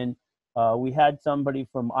come in. We had somebody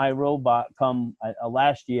from iRobot come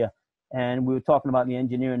last year, and we were talking about the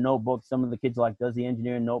engineering notebook. Some of the kids like, does the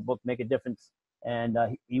engineering notebook make a difference? And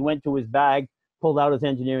he went to his bag, pulled out his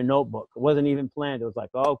engineering notebook. It wasn't even planned. It was like,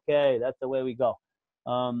 okay, that's the way we go.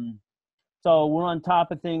 So we're on top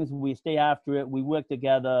of things. We stay after it. We work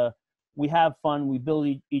together. We have fun. We build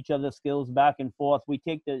each other's skills back and forth. We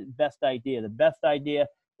take the best idea. The best idea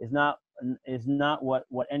is not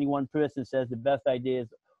what any one person says. The best idea is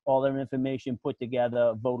all their information put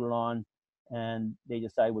together, voted on, and they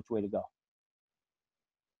decide which way to go.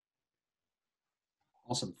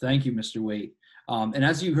 Awesome. Thank you, Mr. Waite. And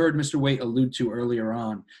as you heard Mr. Waite allude to earlier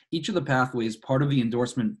on, each of the pathways, part of the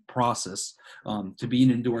endorsement process to be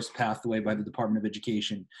an endorsed pathway by the Department of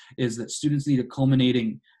Education, is that students need a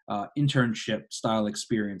culminating internship style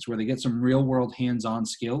experience where they get some real world hands-on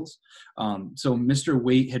skills. So Mr.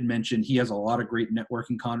 Waite had mentioned he has a lot of great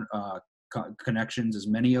networking connections, as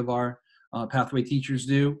many of our pathway teachers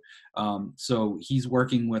do. So he's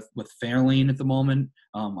working with Fairlane at the moment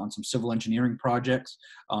on some civil engineering projects.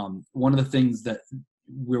 One of the things that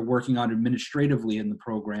we're working on administratively in the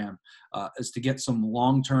program is to get some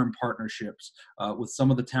long-term partnerships with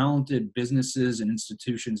some of the talented businesses and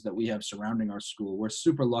institutions that we have surrounding our school. We're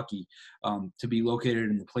super lucky to be located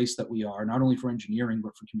in the place that we are, not only for engineering,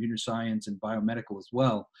 but for computer science and biomedical as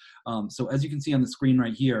well. So as you can see on the screen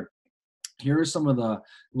right here are some of the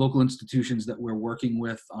local institutions that we're working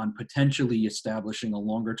with on potentially establishing a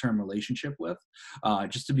longer term relationship with.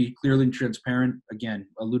 Just to be clearly transparent, again,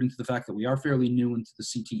 alluding to the fact that we are fairly new into the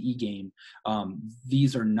CTE game,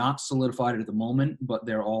 these are not solidified at the moment, but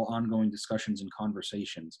they're all ongoing discussions and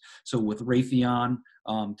conversations. So with Raytheon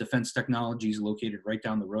Defense Technologies located right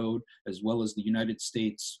down the road, as well as the United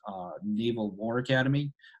States Naval War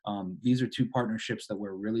Academy, these are two partnerships that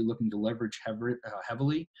we're really looking to leverage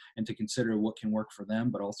heavily and to consider what can work for them,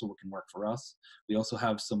 but also what can work for us. We also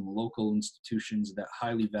have some local institutions that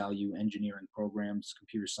highly value engineering programs,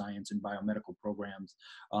 computer science, and biomedical programs,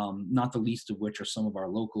 not the least of which are some of our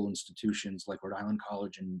local institutions like Rhode Island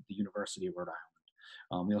College and the University of Rhode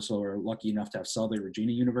Island. We also are lucky enough to have Salve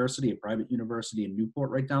Regina University, a private university in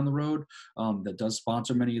Newport right down the road, that does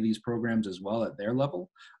sponsor many of these programs as well at their level.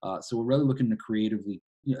 So we're really looking to creatively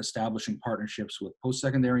establishing partnerships with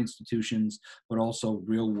post-secondary institutions, but also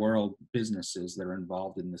real-world businesses that are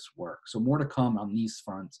involved in this work. So more to come on these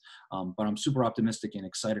fronts, but I'm super optimistic and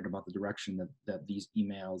excited about the direction that these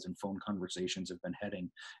emails and phone conversations have been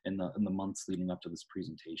heading in the months leading up to this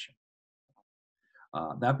presentation.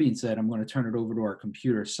 That being said, I'm going to turn it over to our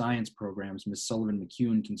computer science programs. Ms.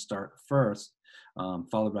 Sullivan-McCune can start first,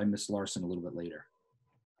 followed by Ms. Larson a little bit later.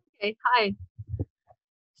 Okay, hi.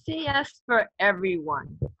 CS for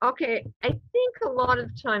everyone. Okay, I think a lot of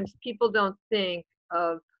times people don't think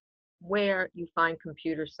of where you find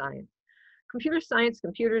computer science. Computer science,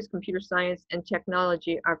 computer science, and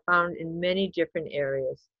technology are found in many different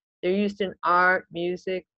areas. They're used in art,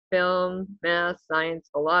 music, film, math, science,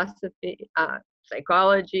 philosophy,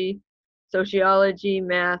 psychology, sociology,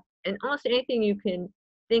 math, and almost anything you can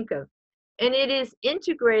think of. And it is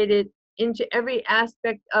integrated into every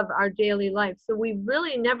aspect of our daily life, so we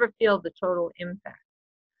really never feel the total impact.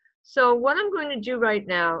 So what I'm going to do right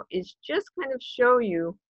now is just kind of show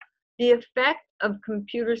you the effect of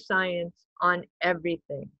computer science on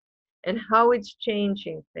everything and how it's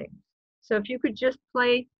changing things. So if you could just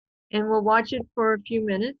play, and we'll watch it for a few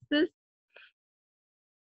minutes, this.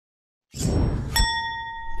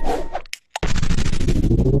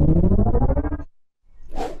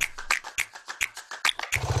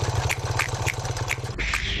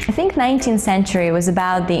 I think 19th century was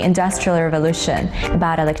about the Industrial Revolution,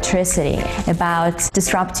 about electricity, about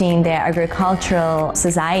disrupting the agricultural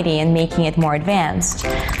society and making it more advanced.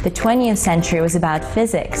 The 20th century was about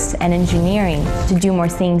physics and engineering to do more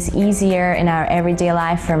things easier in our everyday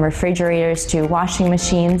life, from refrigerators to washing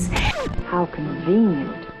machines. How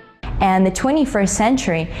convenient. And the 21st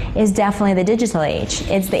century is definitely the digital age.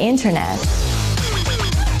 It's the internet.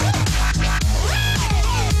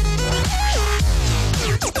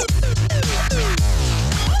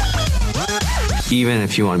 Even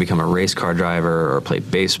if you want to become a race car driver or play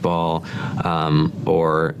baseball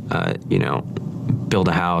or build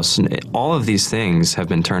a house, all of these things have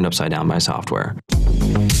been turned upside down by software.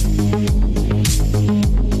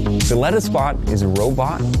 The lettuce bot is a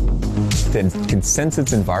robot that can sense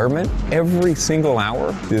its environment. Every single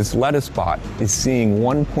hour, this lettuce bot is seeing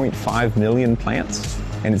 1.5 million plants,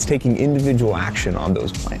 and it's taking individual action on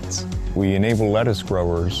those plants. We enable lettuce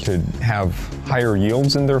growers to have higher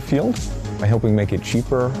yields in their field by helping make it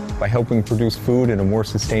cheaper, by helping produce food in a more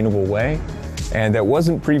sustainable way. And that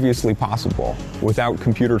wasn't previously possible without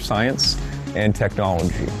computer science and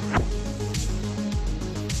technology.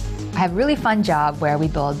 I have a really fun job where we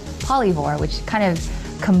build Polyvore, which kind of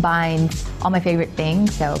combines all my favorite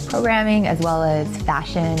things, so programming as well as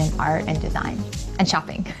fashion and art and design and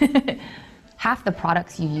shopping. Half the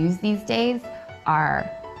products you use these days are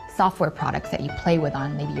software products that you play with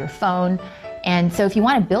on maybe your phone. And so if you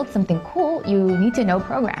want to build something cool, you need to know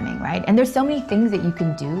programming, right? And there's so many things that you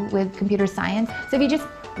can do with computer science. So if you just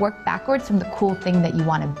work backwards from the cool thing that you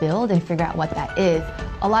want to build and figure out what that is,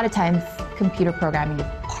 a lot of times computer programming is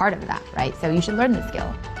part of that, right? So you should learn the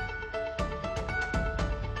skill.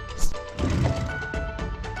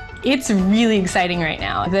 It's really exciting right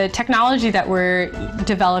now. The technology that we're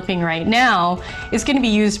developing right now is going to be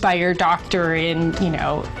used by your doctor in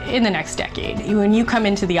the next decade. When you come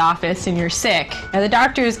into the office and you're sick, the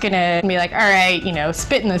doctor is going to be like, all right,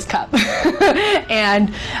 spit in this cup.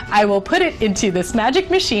 And I will put it into this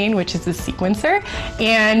magic machine, which is a sequencer.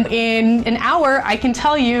 And in an hour, I can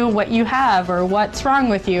tell you what you have or what's wrong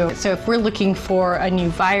with you. So if we're looking for a new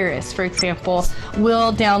virus, for example,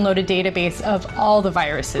 we'll download a database of all the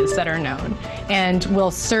viruses that are known, and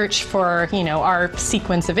we'll search for our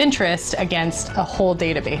sequence of interest against a whole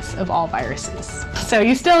database of all viruses. So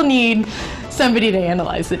you still need somebody to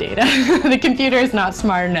analyze the data. The computer is not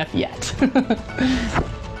smart enough yet.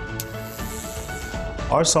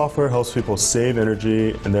 Our software helps people save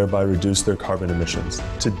energy and thereby reduce their carbon emissions.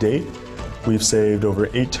 To date, we've saved over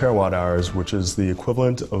 8 terawatt hours, which is the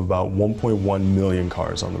equivalent of about 1.1 million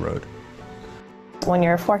cars on the road. When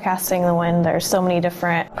you're forecasting the wind, there's so many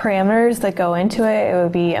different parameters that go into it. It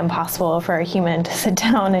would be impossible for a human to sit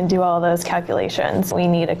down and do all those calculations. We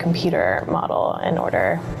need a computer model in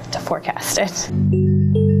order to forecast it.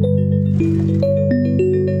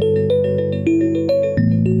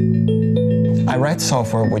 I write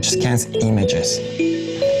software which scans images.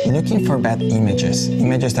 Looking for bad images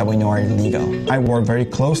that we know are illegal. I work very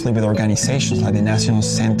closely with organizations like the National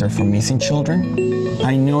Center for Missing Children.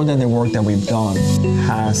 I know that the work that we've done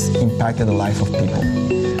has impacted the life of people.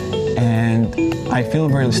 And I feel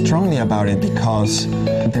very strongly about it because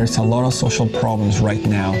there's a lot of social problems right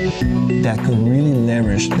now that could really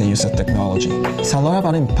leverage the use of technology. It's a lot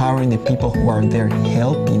about empowering the people who are there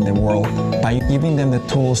helping the world by giving them the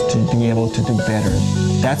tools to be able to do better.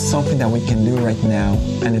 That's something that we can do right now,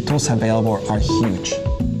 and the tools available are huge.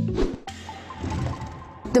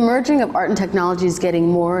 The merging of art and technology is getting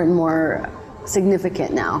more and more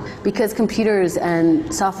significant now because computers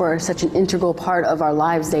and software are such an integral part of our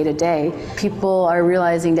lives day to day. People are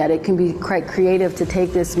realizing that it can be quite creative to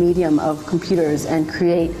take this medium of computers and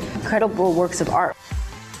create incredible works of art.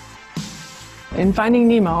 In Finding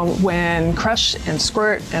Nemo, when Crush and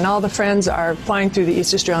Squirt and all the friends are flying through the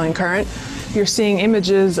East Australian Current, you're seeing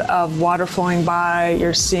images of water flowing by,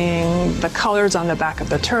 you're seeing the colors on the back of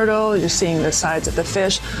the turtle, you're seeing the sides of the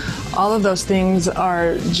fish. All of those things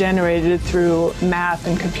are generated through math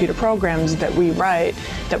and computer programs that we write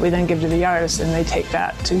that we then give to the artists, and they take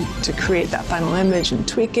that to create that final image and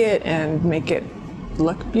tweak it and make it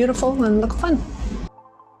look beautiful and look fun.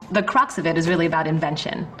 The crux of it is really about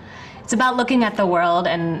invention. It's about looking at the world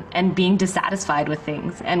and being dissatisfied with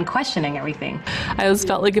things and questioning everything. I always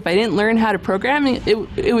felt like if I didn't learn how to program,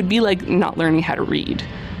 it would be like not learning how to read.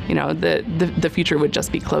 You know, the future would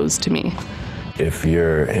just be closed to me. If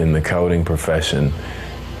you're in the coding profession,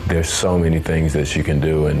 there's so many things that you can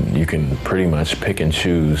do, and you can pretty much pick and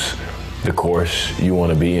choose the course you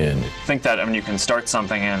want to be in. I think that you can start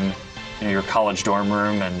something in your college dorm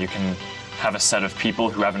room, and you can have a set of people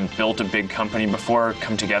who haven't built a big company before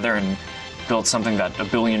come together and build something that 1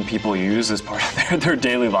 billion people use as part of their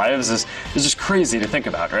daily lives is just crazy to think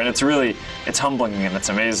about, right? It's humbling and it's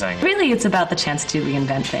amazing. Really, it's about the chance to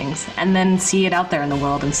reinvent things and then see it out there in the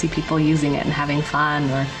world and see people using it and having fun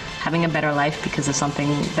or having a better life because of something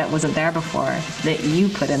that wasn't there before that you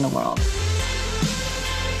put in the world.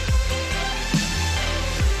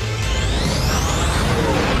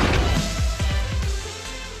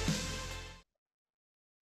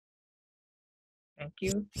 Thank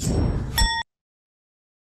you.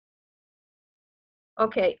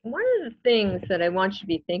 Okay, one of the things that I want you to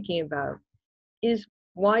be thinking about is,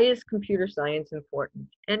 why is computer science important?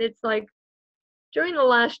 And it's like, during the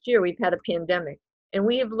last year, we've had a pandemic, and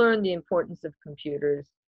we have learned the importance of computers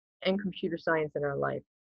and computer science in our life.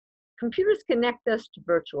 Computers connect us to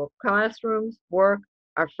virtual classrooms, work,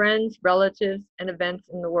 our friends, relatives, and events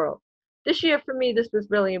in the world. This year, for me, this was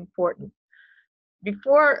really important.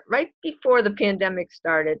 Right before the pandemic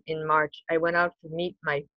started in March, I went out to meet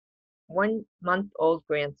my 1-month-old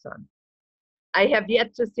grandson. I have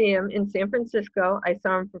yet to see him in San Francisco. I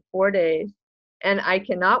saw him for 4 days, and I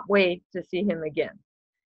cannot wait to see him again.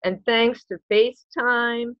 And thanks to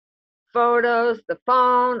FaceTime, photos, the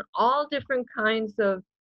phone, all different kinds of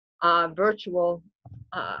virtual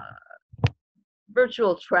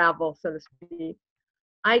travel, so to speak,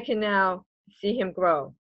 I can now see him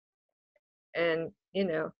grow. And,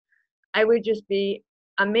 I would just be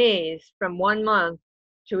amazed from 1 month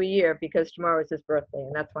to a year, because tomorrow is his birthday,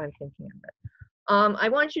 and that's why I'm thinking of it. I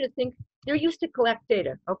want you to think, they're used to collect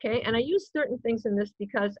data, okay? And I use certain things in this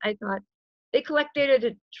because I thought they collect data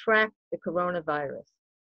to track the coronavirus,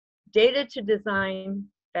 data to design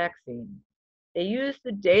vaccines. They use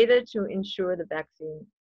the data to ensure the vaccine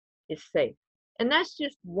is safe. And that's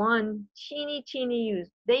just one teeny use.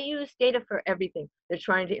 They use data for everything. They're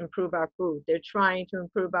trying to improve our food. They're trying to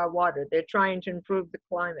improve our water. They're trying to improve the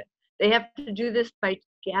climate. They have to do this by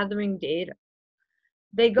gathering data.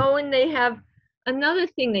 They go and they have another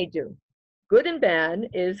thing they do, good and bad,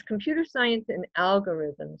 is computer science and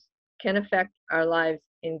algorithms can affect our lives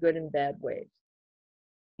in good and bad ways.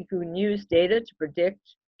 You can use data to predict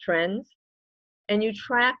trends, and you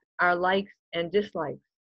track our likes and dislikes.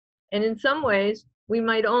 And in some ways, we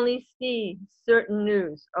might only see certain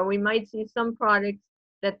news, or we might see some products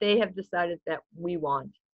that they have decided that we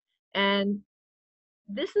want. And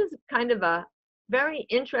this is kind of a very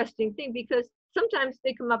interesting thing, because sometimes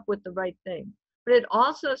they come up with the right thing, but it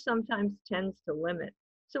also sometimes tends to limit.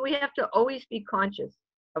 So we have to always be conscious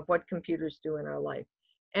of what computers do in our life.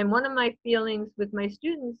 And one of my feelings with my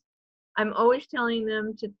students, I'm always telling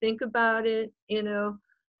them to think about it,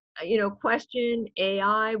 question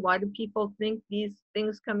AI. Why do people think these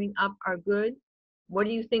things coming up are good? What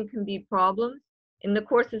do you think can be problems? In the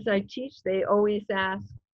courses I teach, they always ask,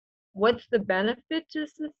 what's the benefit to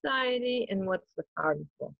society and what's the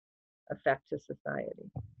harmful effect to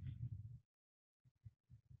society?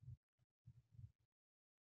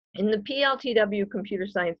 In the PLTW computer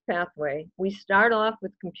science pathway, we start off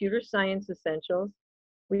with computer science essentials.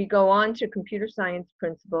 We go on to computer science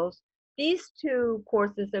principles. These two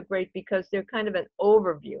courses are great because they're kind of an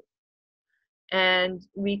overview. And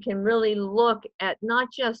we can really look at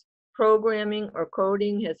not just programming or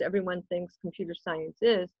coding, as everyone thinks computer science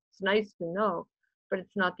is. It's nice to know, but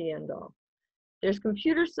it's not the end all. There's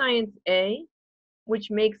computer science A,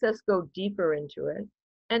 which makes us go deeper into it.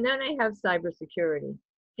 And then I have cybersecurity.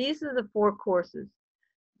 These are the 4 courses.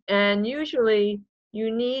 And usually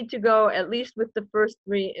you need to go at least with the first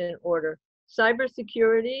 3 in order.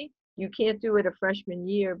 Cybersecurity, you can't do it a freshman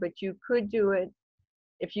year, but you could do it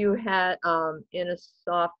if you had in a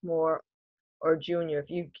sophomore or junior. If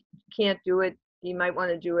you can't do it, you might want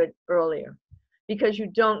to do it earlier, because you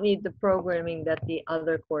don't need the programming that the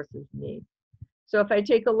other courses need. So if I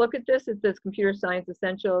take a look at this, it says computer science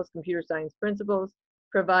essentials, computer science principles,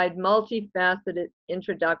 provide multifaceted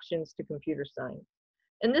introductions to computer science.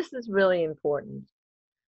 And this is really important.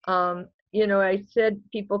 You know, I said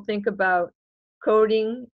people think about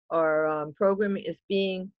coding or programming as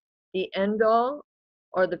being the end all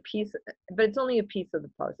or the piece, but it's only a piece of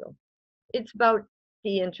the puzzle. It's about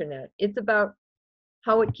the internet. It's about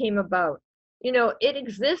how it came about. You know, it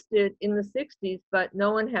existed in the 60s, but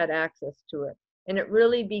no one had access to it. And it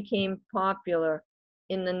really became popular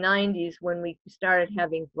in the 90s when we started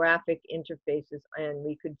having graphic interfaces and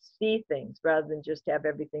we could see things rather than just have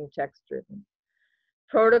everything text driven.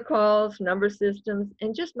 Protocols, number systems,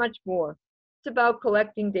 and just much more. It's about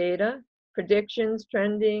collecting data, predictions,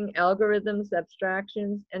 trending, algorithms,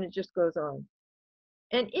 abstractions, and it just goes on.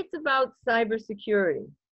 And it's about cybersecurity,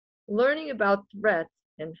 learning about threats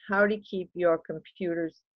and how to keep your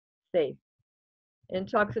computers safe. And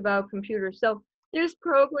talks about computers. So there's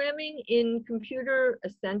programming in computer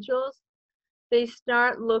essentials. They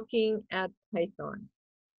start looking at Python.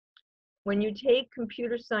 When you take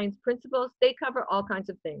computer science principles, they cover all kinds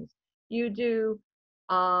of things. You do,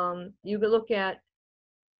 you look at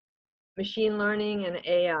machine learning and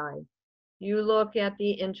AI. You look at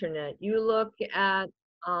the internet. You look at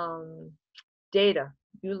data.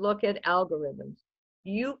 You look at algorithms.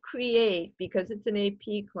 You create, because it's an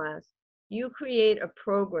AP class, you create a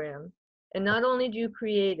program. And not only do you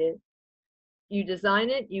create it, you design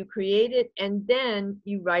it, you create it, and then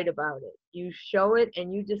you write about it. You show it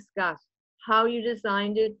and you discuss how you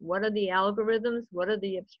designed it, what are the algorithms, what are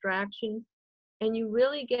the abstractions, and you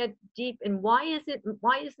really get deep in why is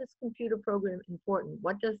this computer program important?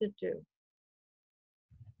 What does it do?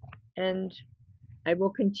 And I will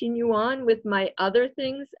continue on with my other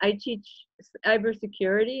things. I teach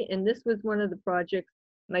cybersecurity, and this was one of the projects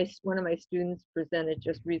one of my students presented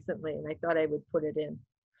just recently, and I thought I would put it in.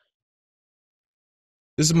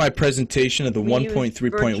 This is my presentation of the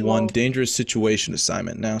 1.3.1 Dangerous Situation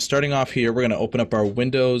Assignment. Now, starting off here, we're going to open up our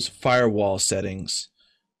Windows firewall settings.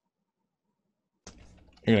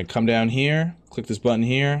 You're going to come down here, click this button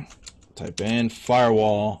here, type in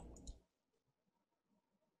firewall.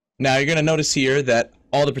 Now, you're going to notice here that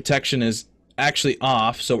all the protection is actually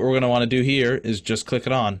off, so what we're going to want to do here is just click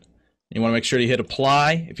it on. You want to make sure you hit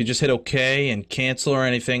apply. If you just hit OK and cancel or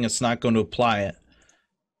anything, it's not going to apply it.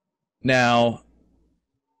 Now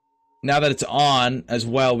that it's on as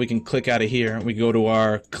well, we can click out of here. We go to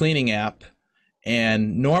our cleaning app,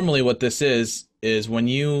 and normally what this is when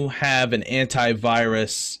you have an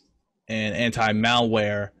antivirus and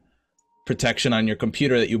anti-malware protection on your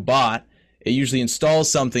computer that you bought, it usually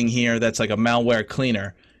installs something here that's like a malware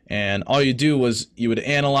cleaner. And all you do was you would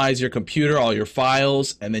analyze your computer, all your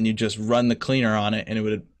files, and then you just run the cleaner on it, and it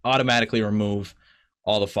would automatically remove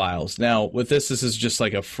all the files. Now, with this is just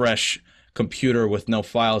like a fresh computer with no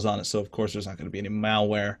files on it, so of course there's not going to be any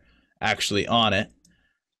malware actually on it.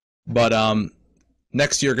 But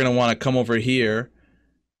next you're going to want to come over here,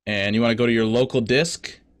 and you want to go to your local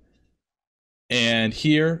disk, and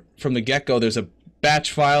here from the get-go there's a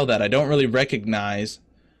batch file that I don't really recognize.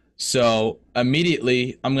 So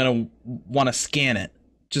immediately I'm going to want to scan it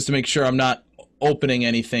just to make sure I'm not opening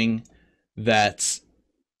anything that's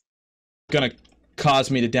going to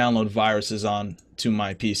cause me to download viruses onto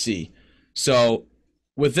my PC. So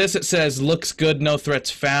with this it says looks good, no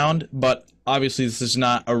threats found, but obviously this is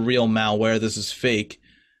not a real malware, this is fake,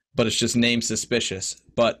 but it's just named suspicious.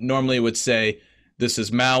 But normally it would say this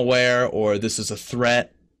is malware or this is a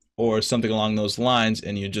threat or something along those lines,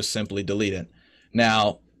 and you just simply delete it.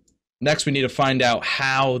 Now, next we need to find out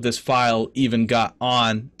how this file even got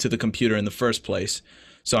on to the computer in the first place.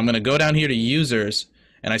 So I'm going to go down here to users,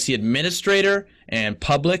 and I see administrator and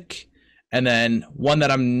public, and then one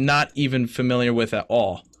that I'm not even familiar with at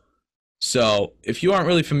all. So if you aren't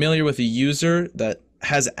really familiar with a user that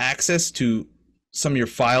has access to some of your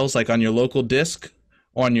files, like on your local disk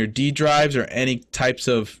or on your D drives or any types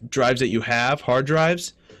of drives that you have, hard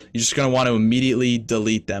drives, you're just going to want to immediately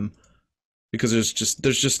delete them, because there's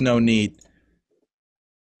just no need.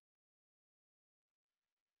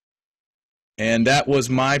 And that was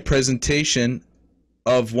my presentation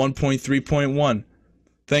of 1.3.1.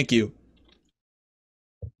 Thank you.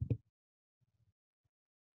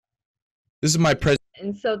 This is my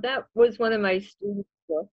And so that was one of my students'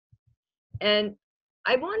 books. And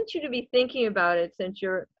I want you to be thinking about it, since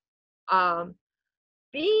you're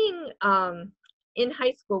being in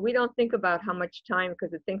high school. We don't think about how much time,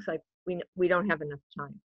 because it thinks like we don't have enough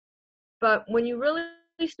time. But when you really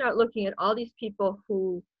start looking at all these people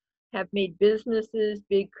who have made businesses,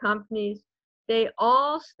 big companies, they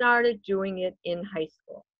all started doing it in high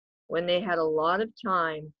school. when they had a lot of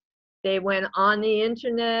time, they went on the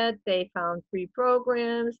internet, they found free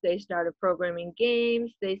programs, they started programming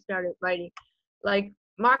games, they started writing, like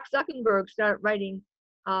Mark Zuckerberg started writing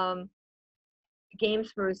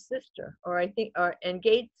games for his sister, or I think, and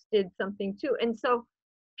Gates did something too. And so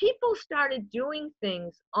people started doing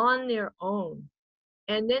things on their own,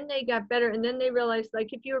 and then they got better, and then they realized,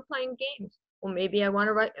 like, if you were playing games, well, maybe I want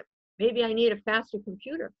to write, maybe I need a faster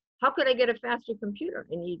computer. How could I get a faster computer?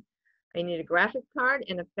 I need a graphic card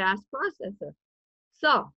and a fast processor.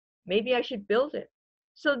 So maybe I should build it.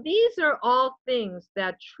 So these are all things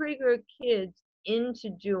that trigger kids into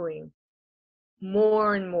doing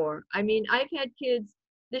more and more. I mean, I've had kids,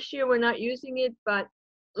 this year we're not using it, but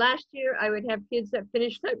last year I would have kids that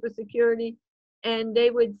finished cybersecurity, and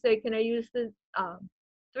they would say, can I use the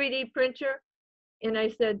 3D printer? And I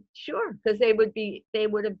said, sure, because they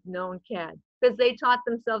would have known CAD, because they taught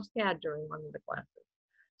themselves CAD during one of the classes.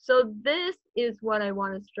 So this is what I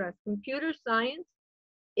want to stress. Computer science,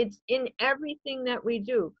 it's in everything that we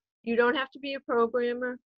do. You don't have to be a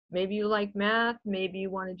programmer. Maybe you like math. Maybe you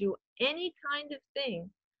want to do any kind of thing,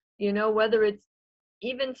 you know, whether it's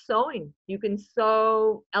even sewing. You can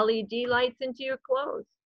sew LED lights into your clothes.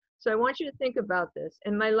 So I want you to think about this.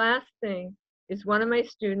 And my last thing is, one of my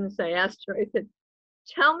students, I asked her, I said,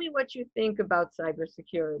 tell me what you think about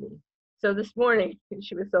cybersecurity. So this morning,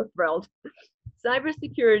 she was so thrilled.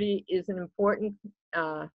 Cybersecurity is an important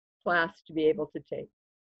class to be able to take.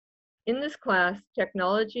 In this class,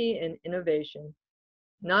 technology and innovation,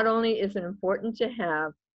 not only is it important to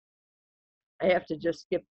have, I have to just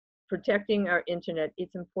skip protecting our internet,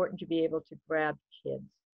 it's important to be able to grab kids.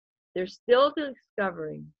 They're still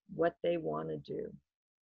discovering what they want to do,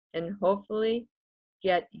 and hopefully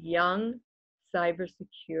get young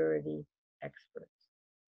cybersecurity experts.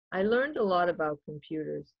 I learned a lot about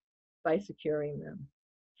computers by securing them,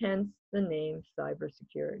 hence the name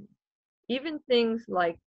cybersecurity. Even things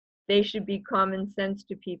like they should be common sense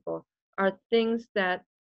to people are things that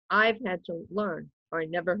I've had to learn or I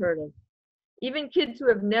never heard of. Even kids who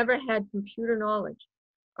have never had computer knowledge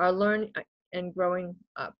are learning and growing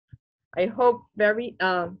up. I'm very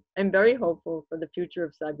hopeful for the future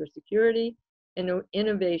of cybersecurity and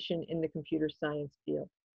innovation in the computer science field.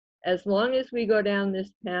 As long as we go down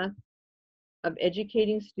this path of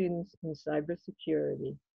educating students in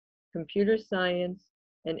cybersecurity, computer science,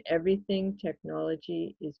 and everything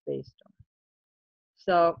technology is based on.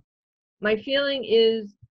 So my feeling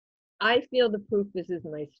is, I feel the proof is in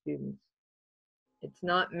my students. It's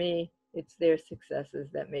not me, it's their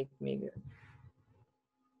successes that make me good.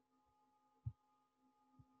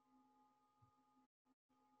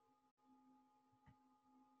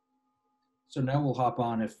 So now we'll hop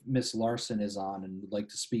on if Miss Larson is on and would like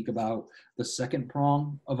to speak about the second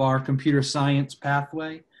prong of our computer science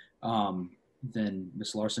pathway. Then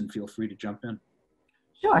Miss Larson, feel free to jump in.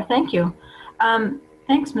 Sure, thank you.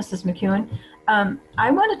 Thanks, Mrs. McEwen.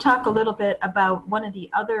 I want to talk a little bit about one of the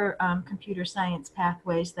other computer science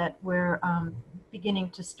pathways that we're beginning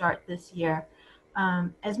to start this year.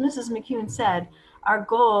 As Mrs. McEwen said, our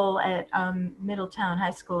goal at Middletown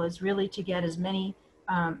High School is really to get as many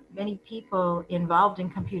people involved in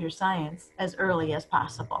computer science as early as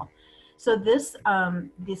possible. So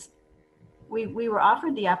we were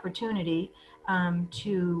offered the opportunity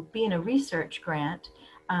to be in a research grant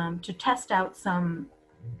to test out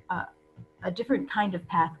a different kind of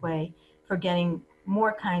pathway for getting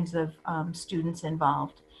more kinds of students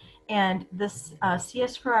involved. And this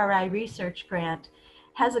CS4RI research grant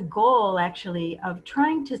has a goal actually of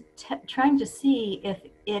trying to see if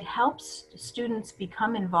it helps students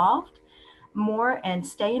become involved more and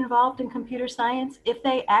stay involved in computer science if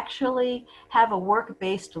they actually have a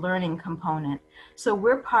work-based learning component. So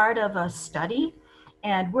we're part of a study,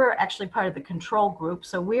 and we're actually part of the control group.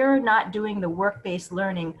 So we're not doing the work-based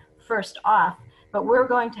learning first off, but we're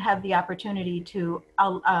going to have the opportunity to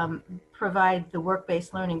provide the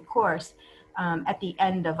work-based learning course at the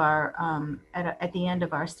end of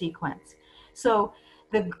our sequence. So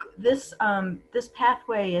this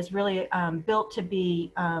pathway is really built to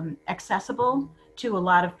be accessible to a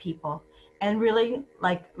lot of people, and really,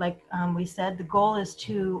 like we said, the goal is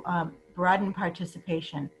to broaden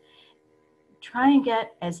participation. Try and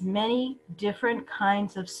get as many different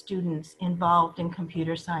kinds of students involved in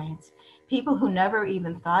computer science. People who never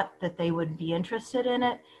even thought that they would be interested in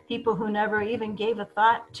it, people who never even gave a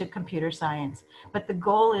thought to computer science. But the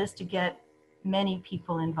goal is to get many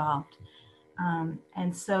people involved.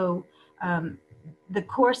 And so the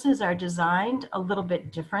courses are designed a little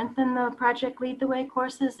bit different than the Project Lead the Way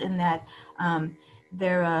courses, in that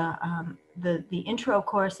the intro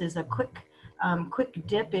course is a quick quick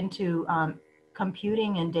dip into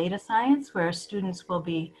computing and data science, where students will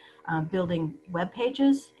be building web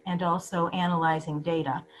pages and also analyzing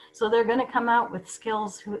data. So they're going to come out with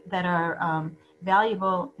skills that are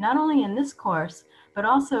valuable not only in this course, but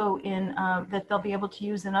also in that they'll be able to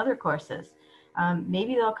use in other courses.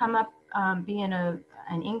 Maybe they'll come up be in an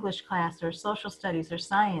English class or social studies or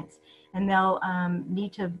science, and they'll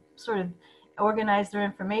need to sort of organize their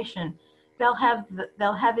information. They'll have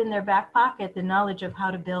in their back pocket the knowledge of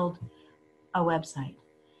how to build a website.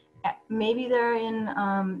 Maybe they're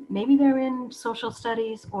in social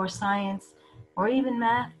studies or science or even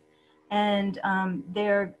math, and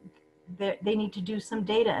they need to do some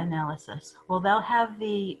data analysis. Well, they'll have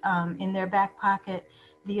in their back pocket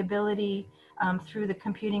the ability through the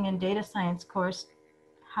computing and data science course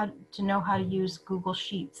to know how to use Google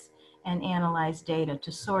Sheets and analyze data,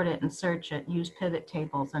 to sort it and search it, use pivot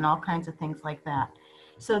tables and all kinds of things like that.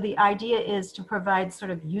 So the idea is to provide sort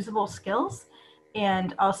of usable skills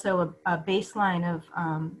and also a baseline of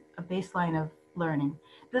learning.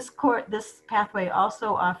 This pathway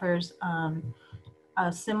also offers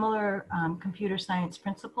a similar computer science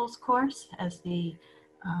principles course as the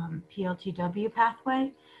PLTW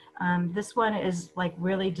pathway. This one is like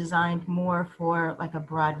really designed more for like a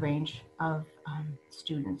broad range of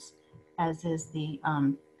students, as is the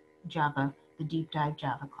Java, the deep dive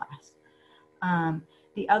Java class.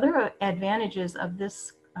 The other advantages of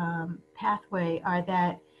this pathway are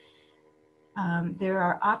that there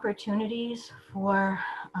are opportunities for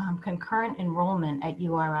concurrent enrollment at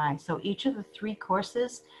URI. So each of the three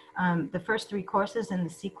courses, the first three courses in the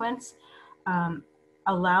sequence,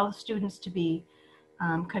 allow students to be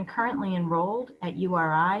concurrently enrolled at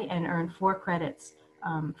URI and earn 4 credits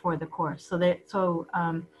for the course. So they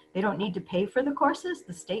don't need to pay for the courses.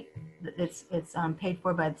 The state, it's paid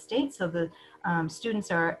for by the state. So the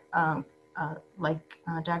students are, like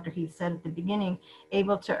Dr. Heath said at the beginning,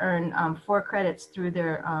 able to earn 4 credits through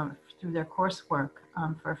their coursework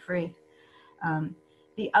for free.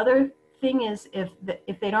 The other thing is, if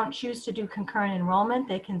they don't choose to do concurrent enrollment,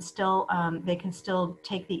 they can still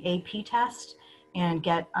take the AP test and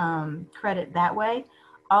get credit that way.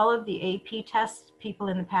 All of the AP tests, people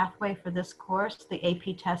in the pathway for this course, the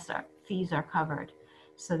AP tests fees are covered,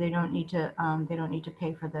 so they don't need to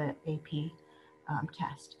pay for the AP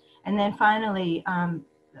test. And then finally,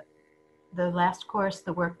 the last course,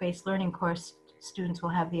 the work-based learning course, students will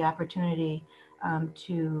have the opportunity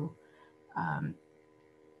to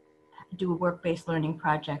do a work-based learning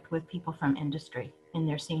project with people from industry in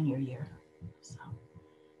their senior year. So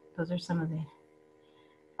those are some of the.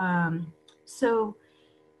 So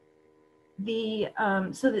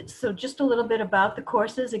just a little bit about the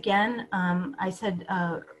courses. Again, I said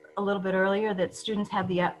a little bit earlier that students have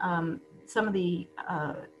the some of the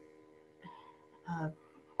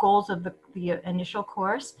goals of the initial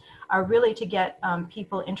course are really to get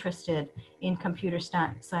people interested in computer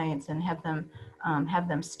science and have them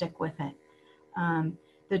stick with it.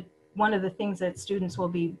 One of the things that students will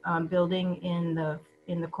be building in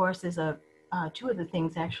the course is two of the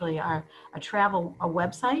things actually are a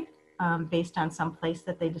website based on some place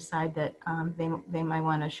that they decide that they might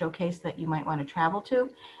want to showcase that you might want to travel to.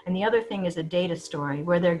 And the other thing is a data story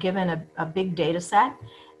where they're given a big data set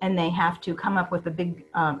and they have to come up with a big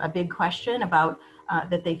question about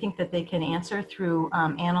that they think that they can answer through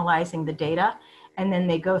analyzing the data. And then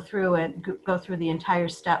they go through the entire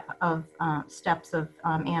steps of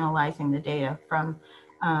analyzing the data, from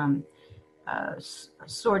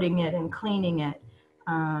sorting it and cleaning it,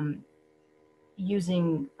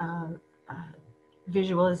 using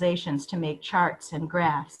visualizations to make charts and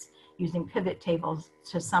graphs, using pivot tables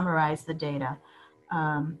to summarize the data.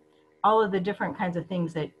 All of the different kinds of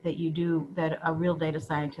things that you do, that a real data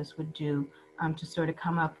scientist would do to sort of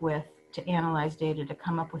come up with, to analyze data, to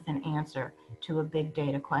come up with an answer to a big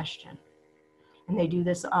data question. And they do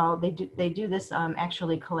this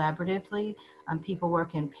actually collaboratively. People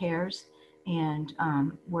work in pairs and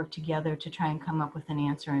work together to try and come up with an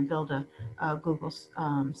answer and build a Google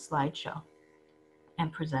slideshow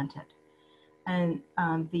and present it. And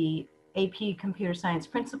the AP Computer Science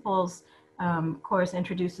Principles course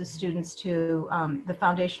introduces students to the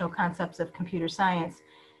foundational concepts of computer science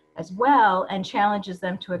as well, and challenges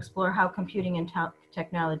them to explore how computing and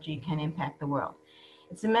technology can impact the world.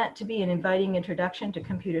 It's meant to be an inviting introduction to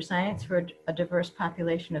computer science for a diverse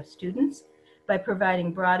population of students by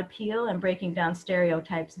providing broad appeal and breaking down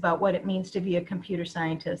stereotypes about what it means to be a computer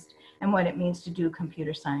scientist and what it means to do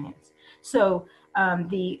computer science. So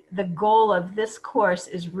The goal of this course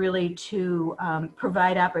is really to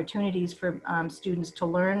provide opportunities for students to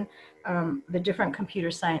learn the different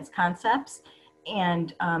computer science concepts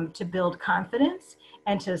and to build confidence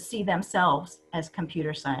and to see themselves as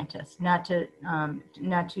computer scientists, not to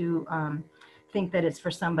think that it's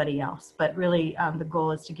for somebody else, but really the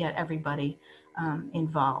goal is to get everybody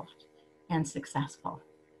involved and successful.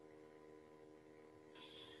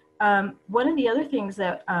 One of the other things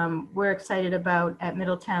that we're excited about at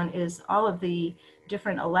Middletown is all of the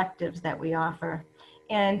different electives that we offer.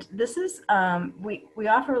 And this is, we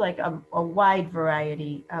offer like a wide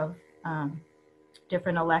variety of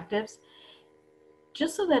different electives,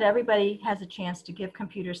 just so that everybody has a chance to give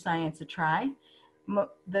computer science a try.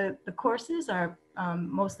 The courses are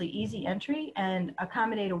mostly easy entry and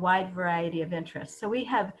accommodate a wide variety of interests. So we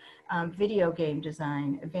have video game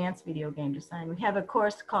design, advanced video game design. We have a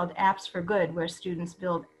course called Apps for Good, where students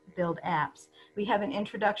build apps. We have an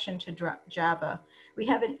introduction to Java. We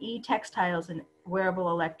have an e-textiles and wearable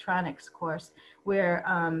electronics course, where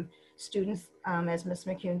students, as Ms.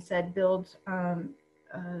 McCune said, build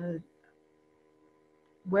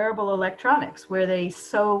wearable electronics, where they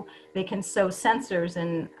can sew sensors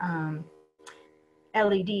and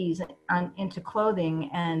LEDs into clothing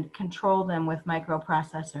and control them with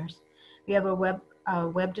microprocessors. We have a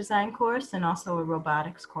web design course and also a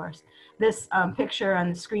robotics course. This picture on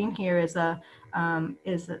the screen here is an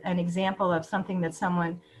example of something that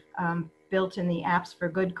someone built in the Apps for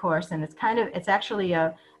Good course, and it's actually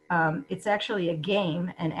a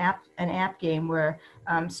game, an app game where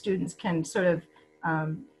students can sort of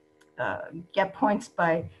get points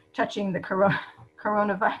by touching the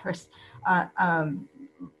coronavirus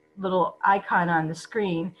little icon on the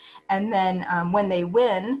screen. And then when they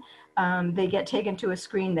win, they get taken to a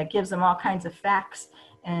screen that gives them all kinds of facts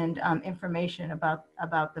and information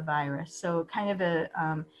about the virus. So kind of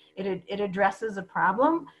it addresses a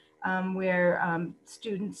problem where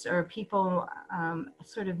students or people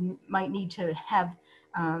sort of might need to have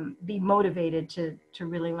be motivated to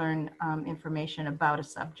really learn information about a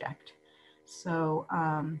subject. So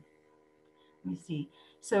let me see.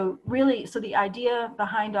 So really, the idea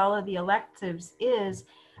behind all of the electives is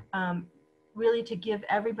really to give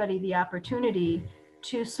everybody the opportunity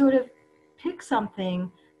to sort of pick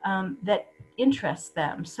something that interests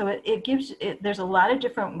them. So there's a lot of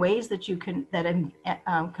different ways that you can,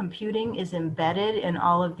 computing is embedded in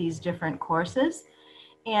all of these different courses.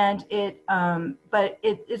 And but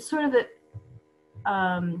it sort of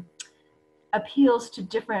appeals to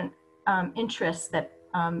different interests that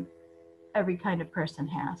every kind of person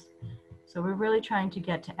has. So we're really trying to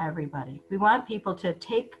get to everybody. We want people to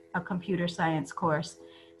take a computer science course,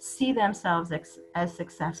 see themselves as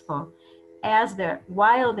successful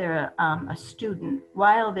while they're a student,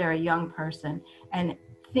 while they're a young person, and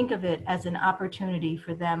think of it as an opportunity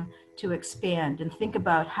for them to expand and think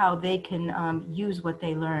about how they can use what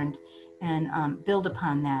they learned and build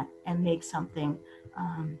upon that and make something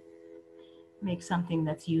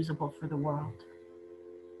that's usable for the world.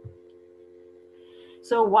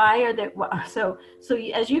 So why are there, so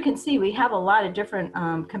as you can see, we have a lot of different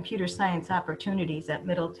computer science opportunities at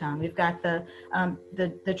Middletown. We've got the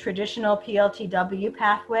traditional PLTW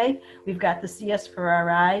pathway. We've got the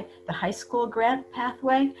CS4RI, the high school grant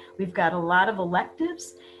pathway. We've got a lot of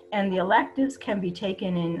electives, and the electives can be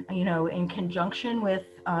taken in conjunction with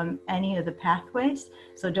any of the pathways.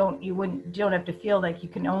 So you don't have to feel like you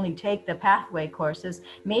can only take the pathway courses.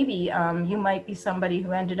 Maybe you might be somebody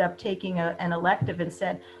who ended up taking an elective and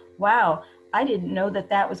said, wow, I didn't know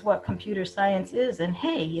that was what computer science is. And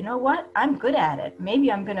hey, you know what? I'm good at it.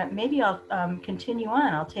 Maybe I'll continue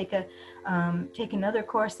on. I'll take another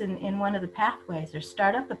course in one of the pathways or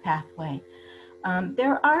start up a pathway.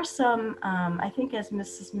 There are some, I think as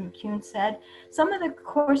Mrs. McCune said, some of the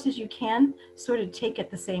courses you can sort of take at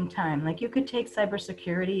the same time. Like you could take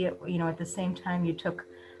cybersecurity, at the same time you took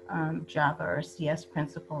Java or CS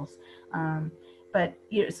principles. But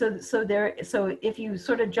so if you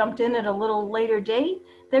sort of jumped in at a little later date,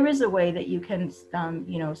 there is a way that you can,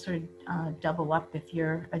 sort of double up if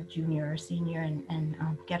you're a junior or senior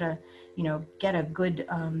and get a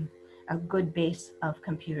good base of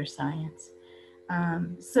computer science.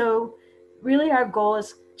 So really our goal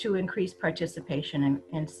is to increase participation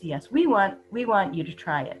in CS. We want you to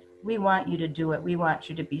try it. We want you to do it. We want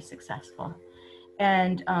you to be successful.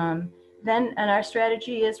 And our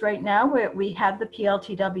strategy is right now we have the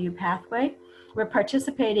PLTW pathway. We're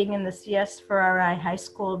participating in the CS4RI high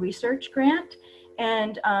school research grant.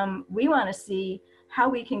 And we want to see how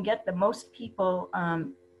we can get the most people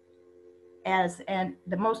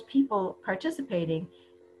the most people participating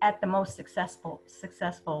at the most successful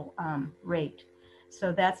rate.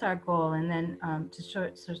 So that's our goal, and then to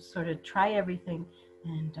sort of try everything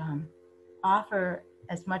and offer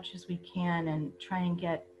as much as we can and try and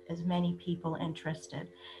get as many people interested,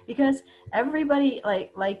 because everybody,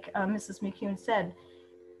 like Mrs. McCune said,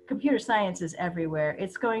 computer science is everywhere.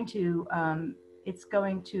 It's going to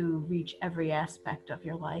reach every aspect of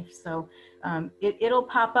your life. So it'll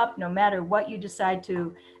pop up no matter what you decide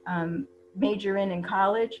to major in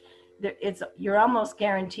college. You're almost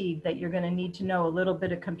guaranteed that you're going to need to know a little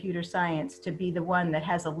bit of computer science to be the one that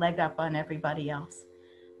has a leg up on everybody else.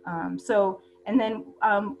 And then,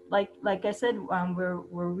 like I said,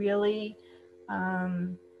 we're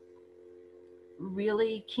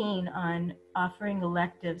really keen on offering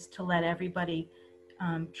electives to let everybody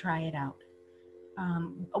try it out.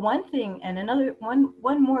 One thing, and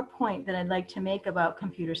one more point that I'd like to make about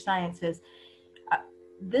computer science is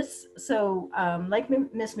like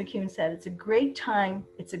Ms. McCune said, it's a great time.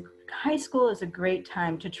 High school is a great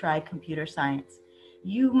time to try computer science.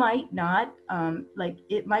 You might not,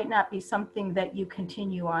 it might not be something that you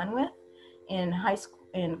continue on with in high school,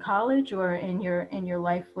 in college, or in your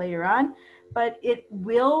life later on, but it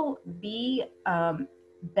will be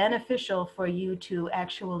beneficial for you to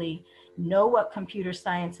actually know what computer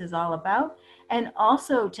science is all about, and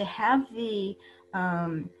also to have the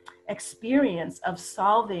experience of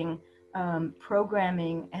solving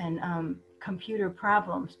programming and computer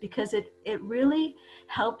problems, because it really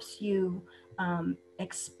helps you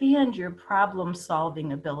expand your problem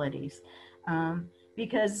solving abilities.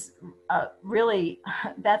 Because really,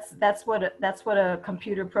 that's what a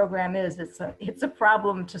computer program is. It's a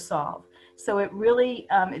problem to solve. So it really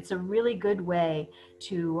it's a really good way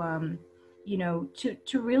to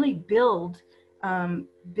to really build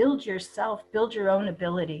yourself, build your own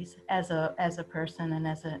abilities as a person and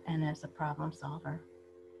as a problem solver.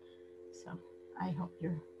 So I hope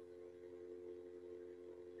you're.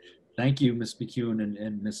 Thank you, Ms. McCune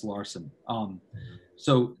and Ms. Larson.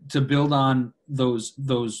 So to build on those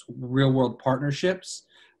real world partnerships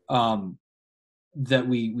that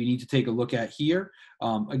we need to take a look at here.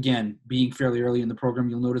 Again, being fairly early in the program,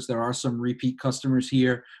 you'll notice there are some repeat customers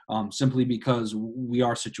here simply because we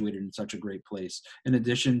are situated in such a great place. In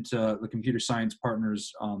addition to the computer science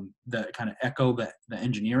partners that kind of echo the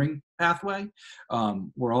engineering pathway,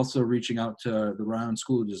 we're also reaching out to the Rhode Island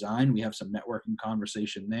School of Design. We have some networking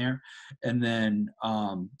conversation there. And then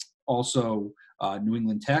also New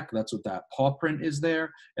England Tech, that's what that paw print is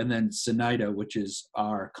there. And then SINIDA, which is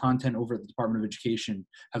our content over at the Department of Education,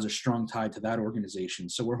 has a strong tie to that organization.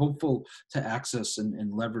 So we're hopeful to access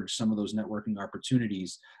and leverage some of those networking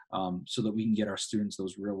opportunities so that we can get our students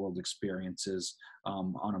those real world experiences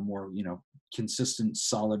on a more consistent,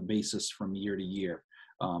 solid basis from year to year.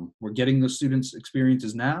 We're getting those students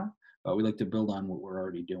experiences now, but we like to build on what we're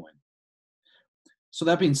already doing. So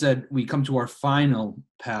that being said, we come to our final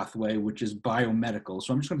pathway, which is biomedical.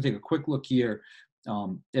 So I'm just going to take a quick look here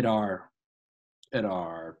at our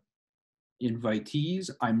invitees.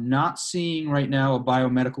 I'm not seeing right now a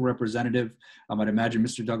biomedical representative. I'd imagine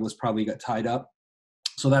Mr. Douglas probably got tied up.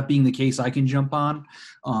 So that being the case, I can jump on.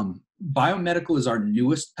 Biomedical is our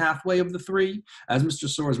newest pathway of the three. As Mr.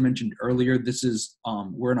 Soares mentioned earlier, this is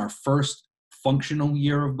we're in our first functional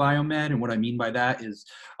year of biomed, and what I mean by that is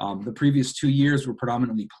the previous 2 years were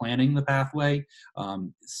predominantly planning the pathway,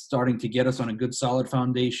 starting to get us on a good solid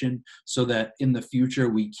foundation so that in the future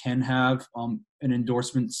we can have an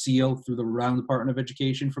endorsement seal through the Rhode Island Department of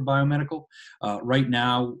Education for biomedical. Right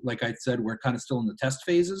now, like I said, we're kind of still in the test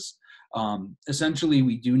phases. Essentially,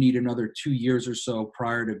 we do need another 2 years or so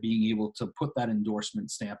prior to being able to put that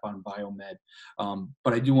endorsement stamp on biomed.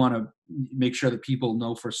 But I do want to make sure that people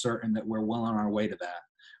know for certain that we're well on our way to that.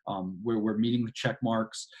 We're meeting the check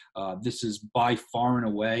marks. This is by far and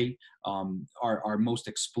away our most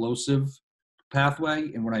explosive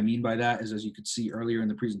pathway. And what I mean by that is, as you could see earlier in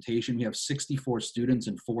the presentation, we have 64 students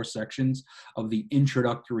in 4 sections of the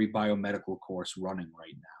introductory biomedical course running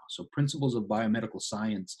right now. So principles of biomedical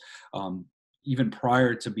science, even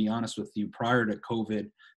prior, to be honest with you, prior to COVID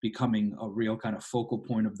becoming a real kind of focal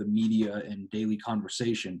point of the media and daily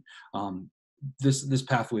conversation, this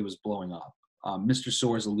pathway was blowing up. Mr.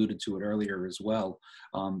 Soares alluded to it earlier as well,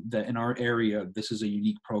 that in our area, this is a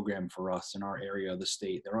unique program for us in our area of the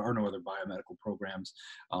state. There are no other biomedical programs.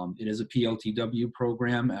 It is a PLTW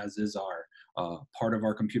program, as is our part of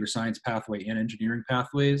our computer science pathway and engineering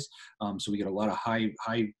pathways. So we get a lot of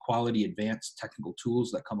high quality advanced technical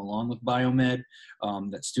tools that come along with biomed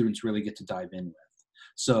that students really get to dive in with.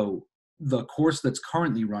 So the course that's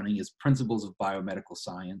currently running is Principles of Biomedical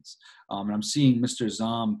Science. And I'm seeing Mr.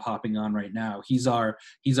 Zom popping on right now. He's our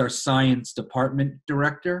science department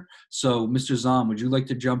director. So Mr. Zom, would you like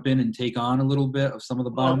to jump in and take on a little bit of some of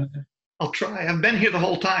the biomedical? I'll try. I've been here the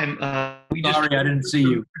whole time. Sorry, I didn't see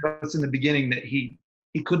you. Us in the beginning that he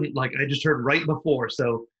couldn't, like, I just heard right before.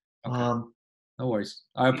 So okay. No worries.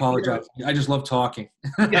 I apologize. Yeah. I just love talking.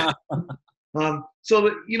 Yeah. So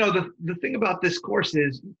the thing about this course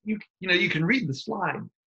is you can read the slide,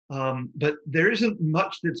 but there isn't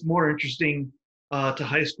much that's more interesting to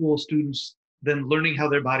high school students than learning how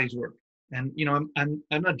their bodies work. And I'm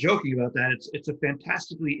not joking about that. It's a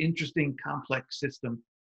fantastically interesting, complex system.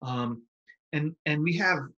 And we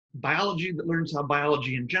have biology that learns how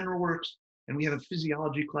biology in general works, and we have a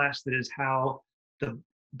physiology class that is how the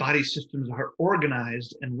body systems are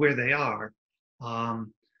organized and where they are.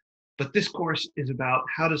 But this course is about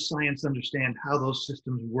how does science understand how those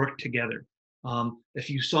systems work together. If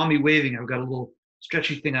you saw me waving, I've got a little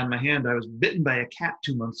stretchy thing on my hand. I was bitten by a cat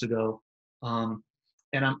 2 months ago, and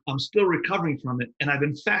I'm still recovering from it. And I've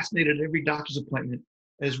been fascinated at every doctor's appointment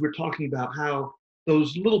as we're talking about how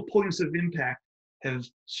those little points of impact have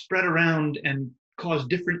spread around and caused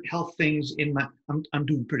different health things in my. I'm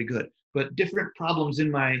doing pretty good, but different problems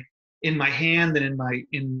in my hand and in my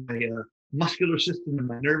muscular system and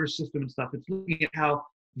my nervous system and stuff. It's looking at how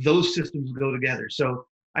those systems go together. So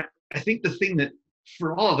I think the thing that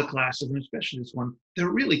for all of the classes, and especially this one,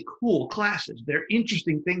 they're really cool classes. They're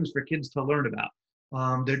interesting things for kids to learn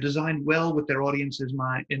about. They're designed well with their audiences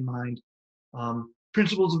in mind.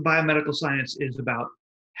 Principles of Biomedical Science is about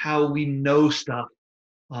how we know stuff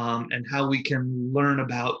and how we can learn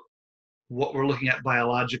about what we're looking at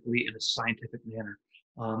biologically in a scientific manner.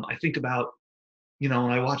 I think about when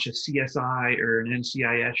I watch a CSI or an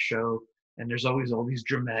NCIS show, and there's always all these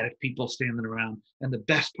dramatic people standing around. And the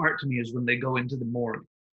best part to me is when they go into the morgue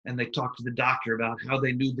and they talk to the doctor about how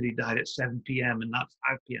they knew that he died at 7 p.m. and not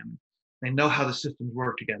 5 p.m. They know how the systems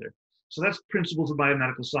work together. So that's Principles of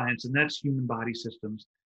Biomedical Science, and that's human body systems.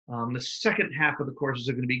 The second half of the courses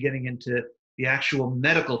are going to be getting into the actual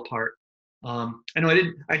medical part. I know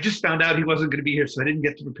I just found out he wasn't going to be here, so I didn't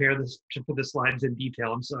get to prepare for the slides in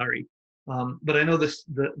detail. I'm sorry. But I know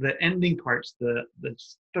the ending parts, the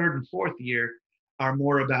third and fourth year, are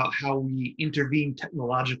more about how we intervene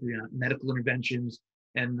technologically on medical interventions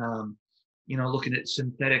and looking at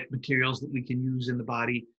synthetic materials that we can use in the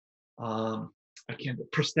body.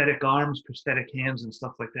 Prosthetic arms, prosthetic hands, and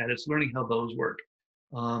stuff like that. It's learning how those work.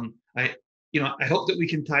 I hope that we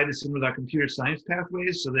can tie this in with our computer science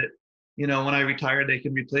pathways so that when I retire, they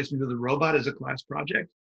can replace me with a robot as a class project.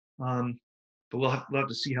 But we'll have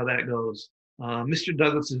to see how that goes. Mr.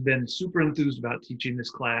 Douglas has been super enthused about teaching this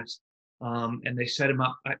class, and they set him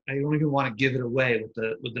up. I don't even want to give it away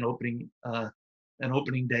with an opening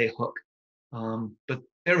day hook. But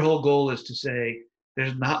their whole goal is to say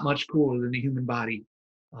there's not much cooler than the human body,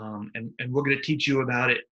 and we're going to teach you about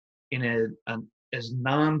it in as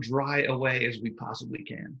non-dry a way as we possibly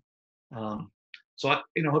can. So I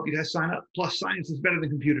hope you guys sign up. Plus, science is better than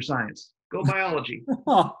computer science. Go biology. That's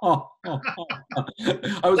why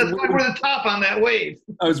we're the top on that wave.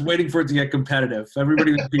 I was waiting for it to get competitive.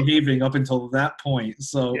 Everybody was behaving up until that point.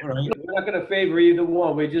 So, yeah. Right? We're not going to favor either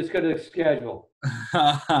one. We're just going to schedule.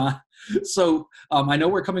 So I know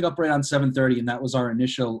we're coming up right on 7:30, and that was our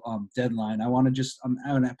initial deadline. I'm going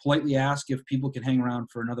to politely ask if people can hang around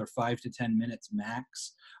for another 5 to 10 minutes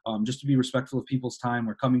max, just to be respectful of people's time.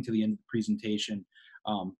 We're coming to the end of the presentation.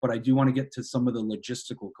 But I do want to get to some of the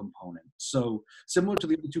logistical components. So similar to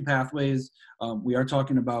the other two pathways, we are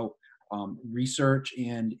talking about research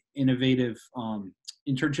and innovative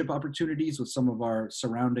internship opportunities with some of our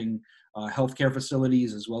surrounding healthcare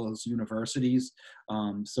facilities as well as universities.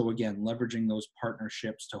 So again, leveraging those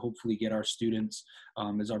partnerships to hopefully get our students,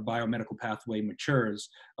 as our biomedical pathway matures,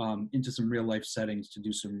 into some real life settings to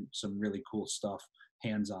do some really cool stuff,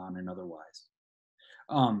 hands-on and otherwise.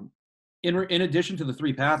 In addition to the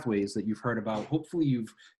three pathways that you've heard about, hopefully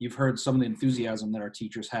you've heard some of the enthusiasm that our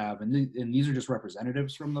teachers have, and these are just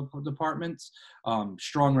representatives from the departments,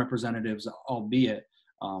 strong representatives, albeit,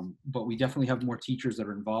 but we definitely have more teachers that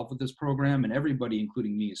are involved with this program, and everybody,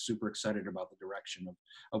 including me, is super excited about the direction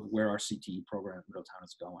of where our CTE program in Middletown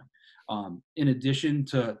is going. In addition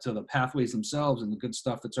to the pathways themselves and the good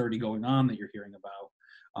stuff that's already going on that you're hearing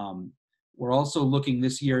about, we're also looking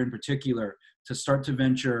this year in particular to start to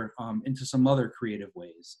venture into some other creative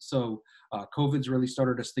ways. So COVID's really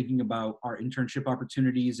started us thinking about our internship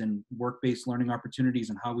opportunities and work-based learning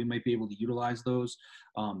opportunities and how we might be able to utilize those.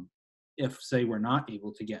 if, say, we're not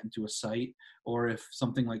able to get into a site, or if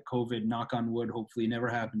something like COVID, knock on wood, hopefully never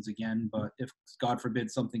happens again, but if, God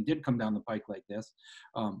forbid, something did come down the pike like this,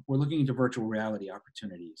 we're looking into virtual reality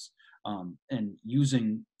opportunities and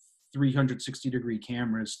using 360-degree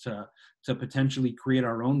cameras to potentially create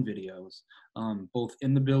our own videos, both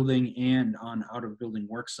in the building and on out-of-building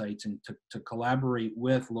work sites, and to collaborate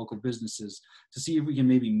with local businesses to see if we can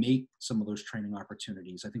maybe make some of those training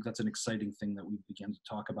opportunities. I think that's an exciting thing that we began to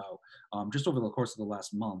talk about just over the course of the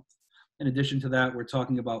last month. In addition to that, we're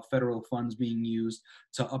talking about federal funds being used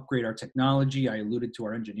to upgrade our technology. I alluded to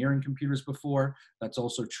our engineering computers before. That's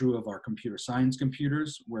also true of our computer science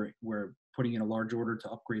computers. We're putting in a large order to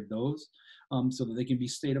upgrade those so that they can be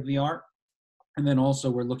state of the art. And then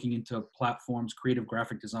also we're looking into platforms, creative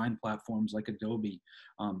graphic design platforms like Adobe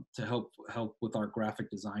to help with our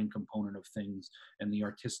graphic design component of things and the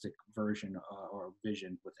artistic version or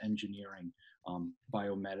vision with engineering,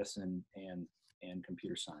 biomedicine, and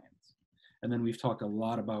computer science. And then we've talked a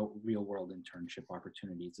lot about real world internship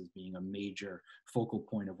opportunities as being a major focal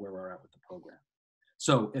point of where we're at with the program.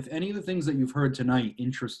 So if any of the things that you've heard tonight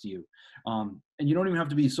interest you, and you don't even have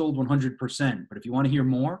to be sold 100%, but if you want to hear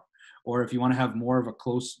more, or if you want to have more of a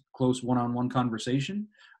close one-on-one conversation,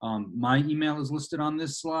 my email is listed on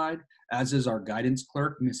this slide, as is our guidance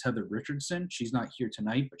clerk, Miss Heather Richardson. She's not here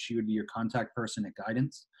tonight, but she would be your contact person at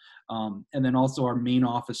guidance. And then also our main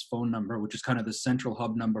office phone number, which is kind of the central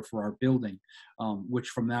hub number for our building, which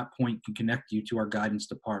from that point can connect you to our guidance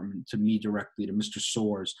department, to me directly, to Mr.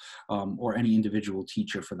 Soares, or any individual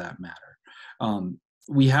teacher for that matter.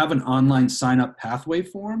 We have an online sign-up pathway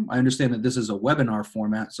form. I understand that this is a webinar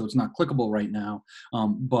format, so it's not clickable right now,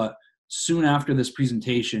 but soon after this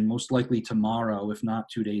presentation, most likely tomorrow, if not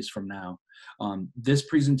 2 days from now, this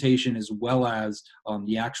presentation, as well as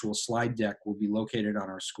the actual slide deck, will be located on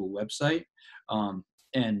our school website.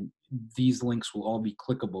 And these links will all be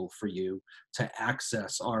clickable for you to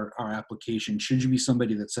access our application. Should you be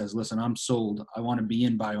somebody that says, listen, I'm sold, I want to be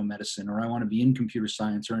in biomedicine, or I want to be in computer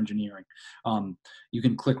science or engineering, you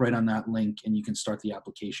can click right on that link and you can start the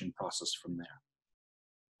application process from there.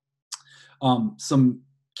 Some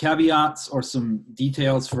caveats or some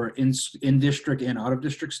details for in-district and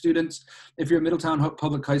out-of-district students. If you're a Middletown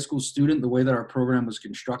Public High School student, the way that our program was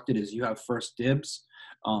constructed is you have first dibs.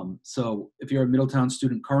 So if you're a Middletown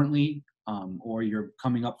student currently, or you're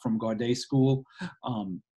coming up from Gaudet School,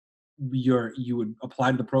 you would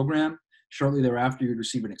apply to the program. Shortly thereafter, you'd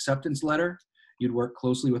receive an acceptance letter. You'd work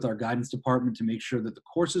closely with our guidance department to make sure that the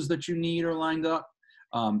courses that you need are lined up,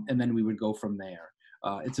 and then we would go from there.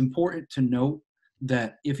 It's important to note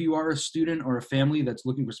that if you are a student or a family that's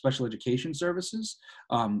looking for special education services,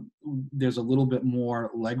 there's a little bit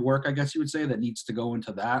more legwork, I guess you would say, that needs to go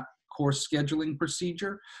into that course scheduling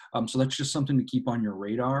procedure. So that's just something to keep on your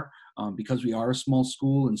radar, because we are a small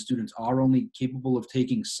school and students are only capable of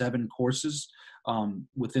taking 7 courses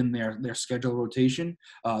within their schedule rotation.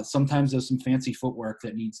 Sometimes there's some fancy footwork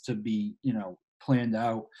that needs to be, planned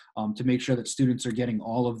out to make sure that students are getting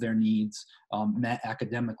all of their needs met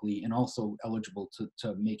academically and also eligible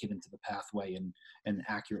to make it into the pathway and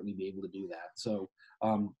accurately be able to do that. So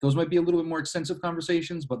those might be a little bit more extensive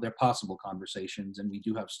conversations, but they're possible conversations, and we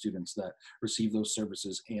do have students that receive those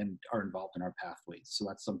services and are involved in our pathways. So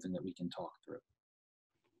that's something that we can talk through.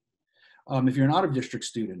 If you're an out-of-district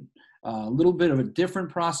student, a little bit of a different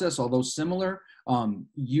process, although similar.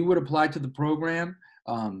 You would apply to the program.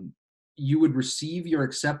 You would receive your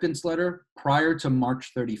acceptance letter prior to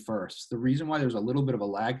March 31st. The reason why there's a little bit of a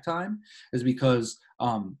lag time is because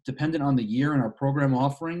dependent on the year and our program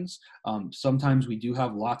offerings, sometimes we do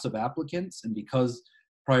have lots of applicants, and because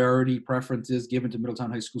priority preference is given to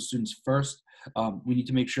Middletown High School students first, we need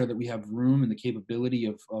to make sure that we have room and the capability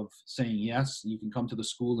of saying, yes, you can come to the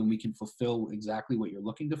school and we can fulfill exactly what you're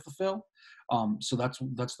looking to fulfill. So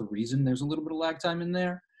that's the reason there's a little bit of lag time in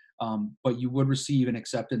there. But you would receive an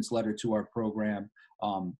acceptance letter to our program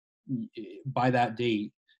by that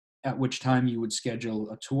date, at which time you would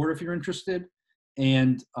schedule a tour if you're interested,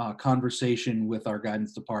 and a conversation with our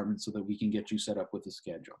guidance department so that we can get you set up with a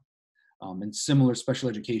schedule. And similar special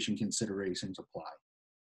education considerations apply.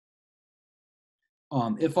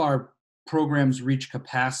 If our programs reach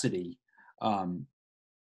capacity,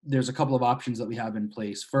 there's a couple of options that we have in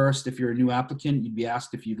place. First, if you're a new applicant, you'd be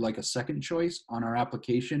asked if you'd like a second choice on our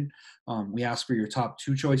application. We ask for your top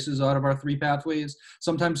 2 choices out of our 3 pathways.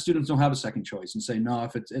 Sometimes students don't have a second choice and say, no,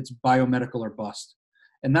 if it's biomedical or bust.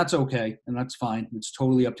 And that's okay, and that's fine. It's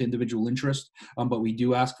totally up to individual interest, but we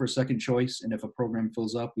do ask for a second choice, and if a program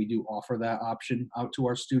fills up, we do offer that option out to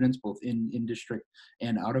our students, both in district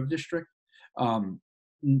and out of district.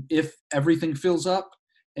 If everything fills up,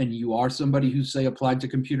 and you are somebody who, say, applied to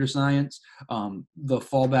computer science, the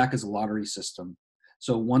fallback is a lottery system.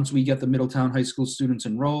 So once we get the Middletown High School students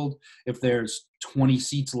enrolled, if there's 20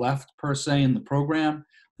 seats left per se in the program,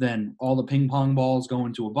 then all the ping pong balls go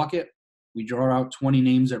into a bucket. We draw out 20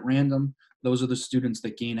 names at random. Those are the students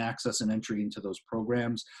that gain access and entry into those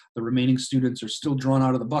programs. The remaining students are still drawn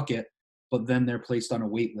out of the bucket, but then they're placed on a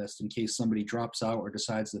wait list in case somebody drops out or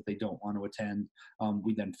decides that they don't want to attend.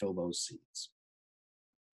 We then fill those seats.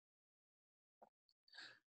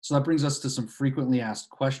 So that brings us to some frequently asked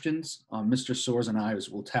questions. Mr. Soares and I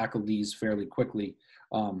will tackle these fairly quickly.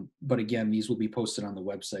 But again, these will be posted on the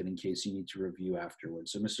website in case you need to review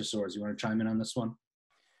afterwards. So Mr. Soares, you want to chime in on this one?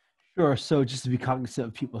 Sure. So just to be cognizant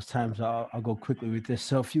of people's times, I'll go quickly with this.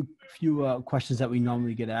 So a few questions that we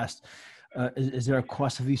normally get asked. Is there a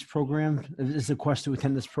cost of these programs? Is the cost to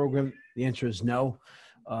attend this program? The answer is no.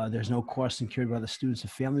 There's no cost incurred by the students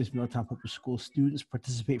and families. Middletown Public School students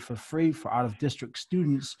participate for free. For out-of-district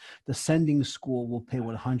students, the sending school will pay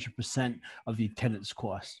 100% of the attendance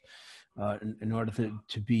costs. In order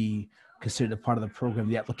to be considered a part of the program,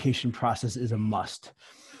 the application process is a must.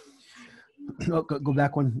 Go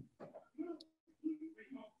back one.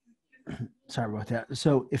 Sorry about that.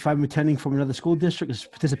 So if I'm attending from another school district, is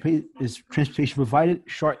transportation provided?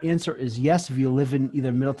 Short answer is yes. If you live in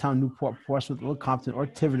either Middletown, Newport, Portsmouth, Little Compton, or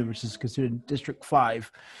Tiverton, which is considered District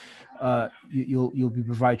 5, you'll be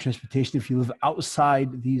provided transportation. If you live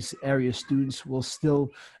outside these areas, students will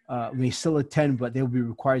may still attend, but they'll be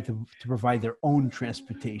required to provide their own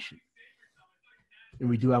transportation. And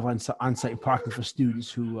we do have on-site parking for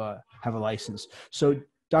students who have a license. So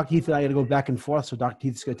Dr. Heath and I got to go back and forth. So Dr.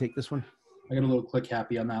 Heath's going to take this one. I got a little click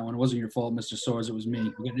happy on that one. It wasn't your fault, Mr. Soares. It was me. I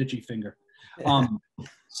got an itchy finger.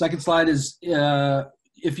 Second slide is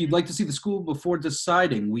if you'd like to see the school before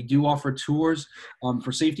deciding, we do offer tours.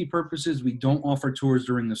 For safety purposes, we don't offer tours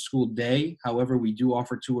during the school day. However, we do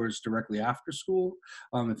offer tours directly after school.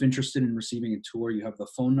 If interested in receiving a tour, you have the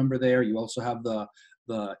phone number there. You also have the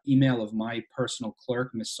email of my personal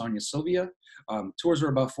clerk, Miss Sonia Sylvia. Tours are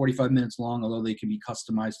about 45 minutes long, although they can be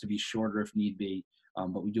customized to be shorter if need be.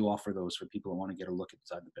 But we do offer those for people who want to get a look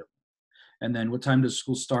inside the building. And then what time does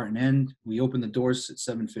school start and end? We open the doors at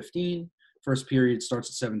 7:15. First period starts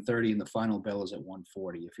at 7:30 and the final bell is at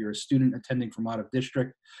 1:40. If you're a student attending from out of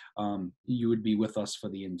district, you would be with us for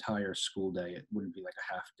the entire school day. It wouldn't be like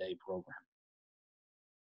a half-day program.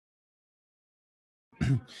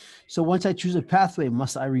 So once I choose a pathway,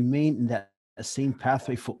 must I remain in that same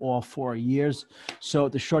pathway for all 4 years? So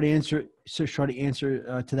the short answer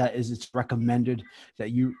to that is it's recommended that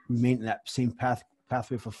you remain in that same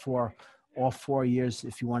pathway for all 4 years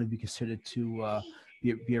if you want to be considered to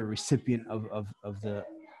be a recipient of the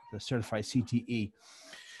certified CTE.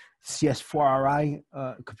 CS4RI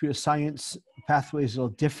computer science pathway is a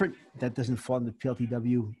little different. That doesn't fall in the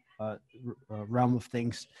PLTW realm of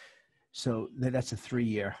things. So that's a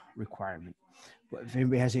 3-year requirement. But if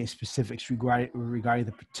anybody has any specifics regarding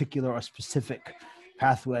the particular or specific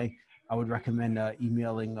pathway, I would recommend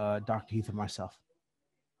emailing Dr. Heath or myself.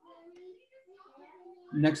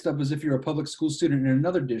 Next up is if you're a public school student in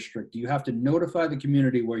another district, you have to notify the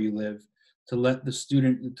community where you live to let the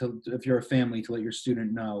student, if you're a family, to let your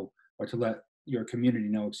student know, or to let your community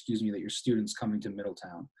know, excuse me, that your student's coming to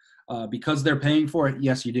Middletown. Because they're paying for it,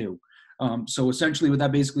 yes, you do. So essentially what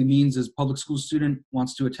that basically means is public school student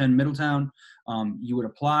wants to attend Middletown, you would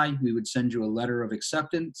apply, we would send you a letter of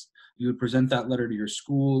acceptance, you would present that letter to your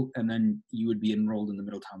school, and then you would be enrolled in the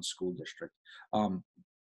Middletown School District.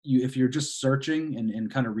 If you're just searching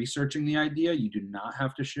and kind of researching the idea, you do not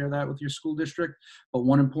have to share that with your school district. But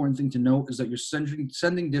one important thing to note is that your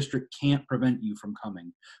sending district can't prevent you from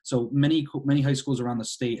coming. So many high schools around the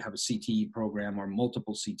state have a CTE program or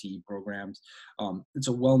multiple CTE programs. It's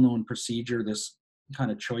a well-known procedure, this kind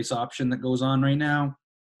of choice option that goes on right now.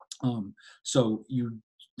 So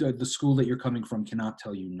the school that you're coming from cannot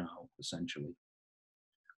tell you no, essentially.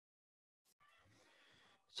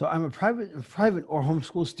 So I'm a private or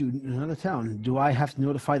homeschool student in another town. Do I have to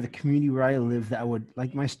notify the community where I live that I would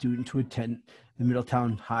like my student to attend the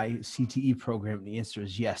Middletown High CTE program? And the answer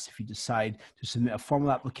is yes. If you decide to submit a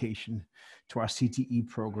formal application to our CTE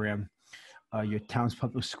program, your town's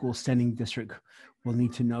public school sending district will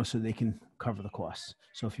need to know so they can cover the costs.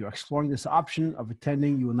 So if you're exploring this option of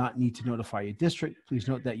attending, you will not need to notify your district. Please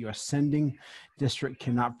note that your sending district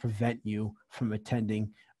cannot prevent you from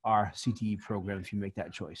attending our CTE program if you make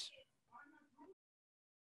that choice.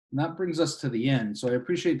 And that brings us to the end. So I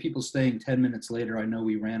appreciate people staying 10 minutes later. I know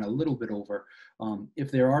we ran a little bit over.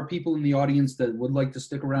 If there are people in the audience that would like to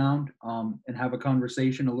stick around and have a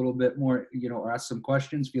conversation a little bit more, or ask some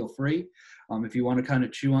questions, feel free. If you want to kind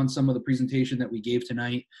of chew on some of the presentation that we gave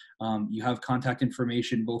tonight, you have contact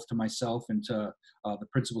information both to myself and to the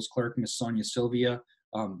principal's clerk, Miss Sonia Sylvia,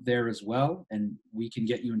 there as well, and we can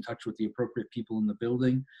get you in touch with the appropriate people in the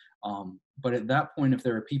building. But at that point, if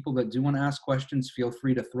there are people that do want to ask questions, feel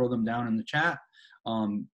free to throw them down in the chat.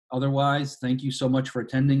 Otherwise, thank you so much for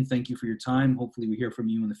attending. Thank you for your time. Hopefully we hear from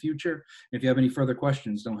you in the future. If you have any further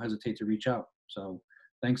questions, don't hesitate to reach out. So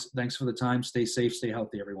thanks for the time. Stay safe, stay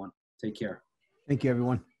healthy, everyone. Take care. Thank you,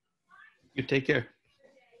 everyone. You take care.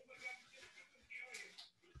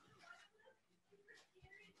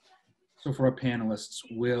 So for our panelists,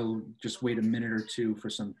 we'll just wait a minute or two for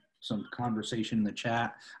some conversation in the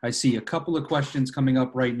chat. I see a couple of questions coming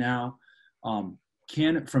up right now.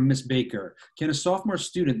 From Ms. Baker, can a sophomore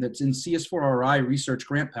student that's in CS4RI research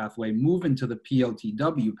grant pathway move into the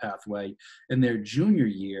PLTW pathway in their junior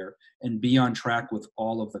year and be on track with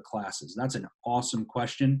all of the classes? That's an awesome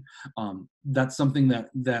question. That's something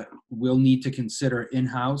that we'll need to consider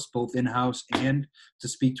in-house, both in-house and to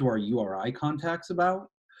speak to our URI contacts about.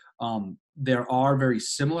 There are very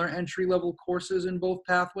similar entry-level courses in both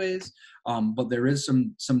pathways, but there is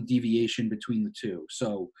some deviation between the two.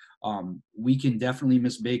 So we can definitely,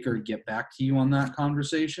 Ms. Baker, get back to you on that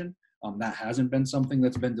conversation. That hasn't been something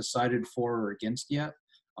that's been decided for or against yet.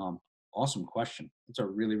 Awesome question. It's a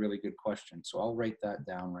really, really good question. So I'll write that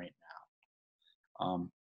down right now.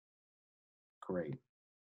 Great.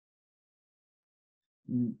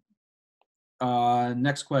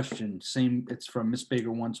 Next question, it's from Ms.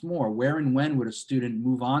 Baker once more. Where and when would a student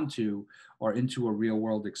move on to or into a real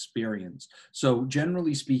world experience? So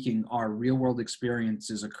generally speaking, our real world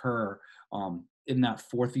experiences occur in that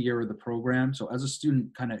fourth year of the program. So as a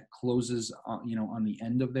student kind of closes, on the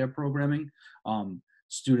end of their programming,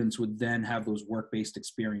 students would then have those work-based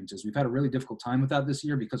experiences. We've had a really difficult time with that this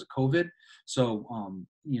year because of COVID. So,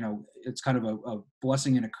 it's kind of a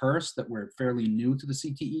blessing and a curse that we're fairly new to the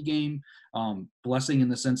CTE game. Blessing in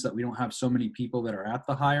the sense that we don't have so many people that are at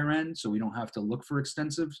the higher end, so we don't have to look for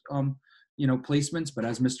extensive, placements. But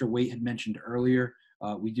as Mr. Waite had mentioned earlier,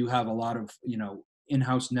 we do have a lot of,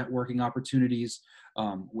 in-house networking opportunities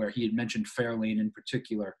where he had mentioned Fairlane in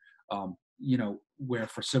particular. Where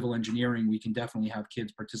for civil engineering, we can definitely have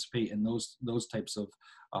kids participate in those types of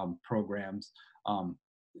programs.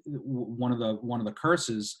 One of the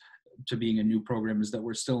curses to being a new program is that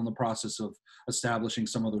we're still in the process of establishing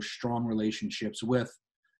some of those strong relationships with,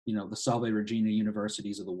 the Salve Regina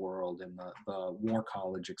universities of the world and the War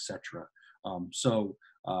College, etc. So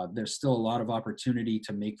there's still a lot of opportunity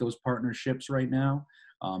to make those partnerships right now.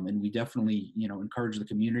 And we definitely, encourage the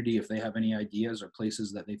community, if they have any ideas or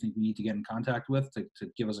places that they think we need to get in contact with, to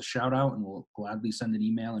give us a shout out, and we'll gladly send an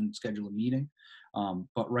email and schedule a meeting.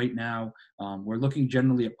 But right now, we're looking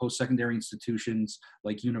generally at post-secondary institutions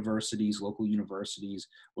like universities, local universities.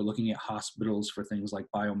 We're looking at hospitals for things like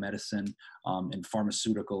biomedicine and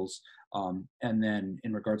pharmaceuticals. And then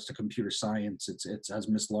in regards to computer science, it's as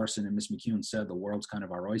Ms. Larson and Ms. McCune said, the world's kind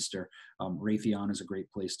of our oyster. Raytheon is a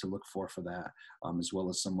great place to look for that, as well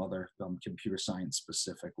as some other computer science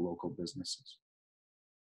specific local businesses.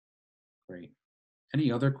 Great.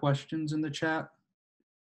 Any other questions in the chat?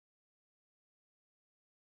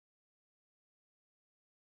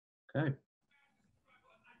 Okay.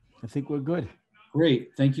 I think we're good.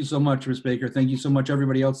 Great. Thank you so much, Ms. Baker. Thank you so much,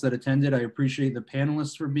 everybody else that attended. I appreciate the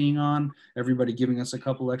panelists for being on, everybody giving us a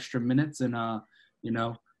couple extra minutes, and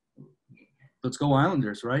let's go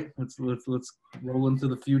Islanders, right? Let's roll into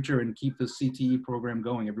the future and keep the CTE program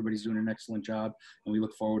going. Everybody's doing an excellent job, and we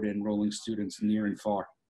look forward to enrolling students near and far.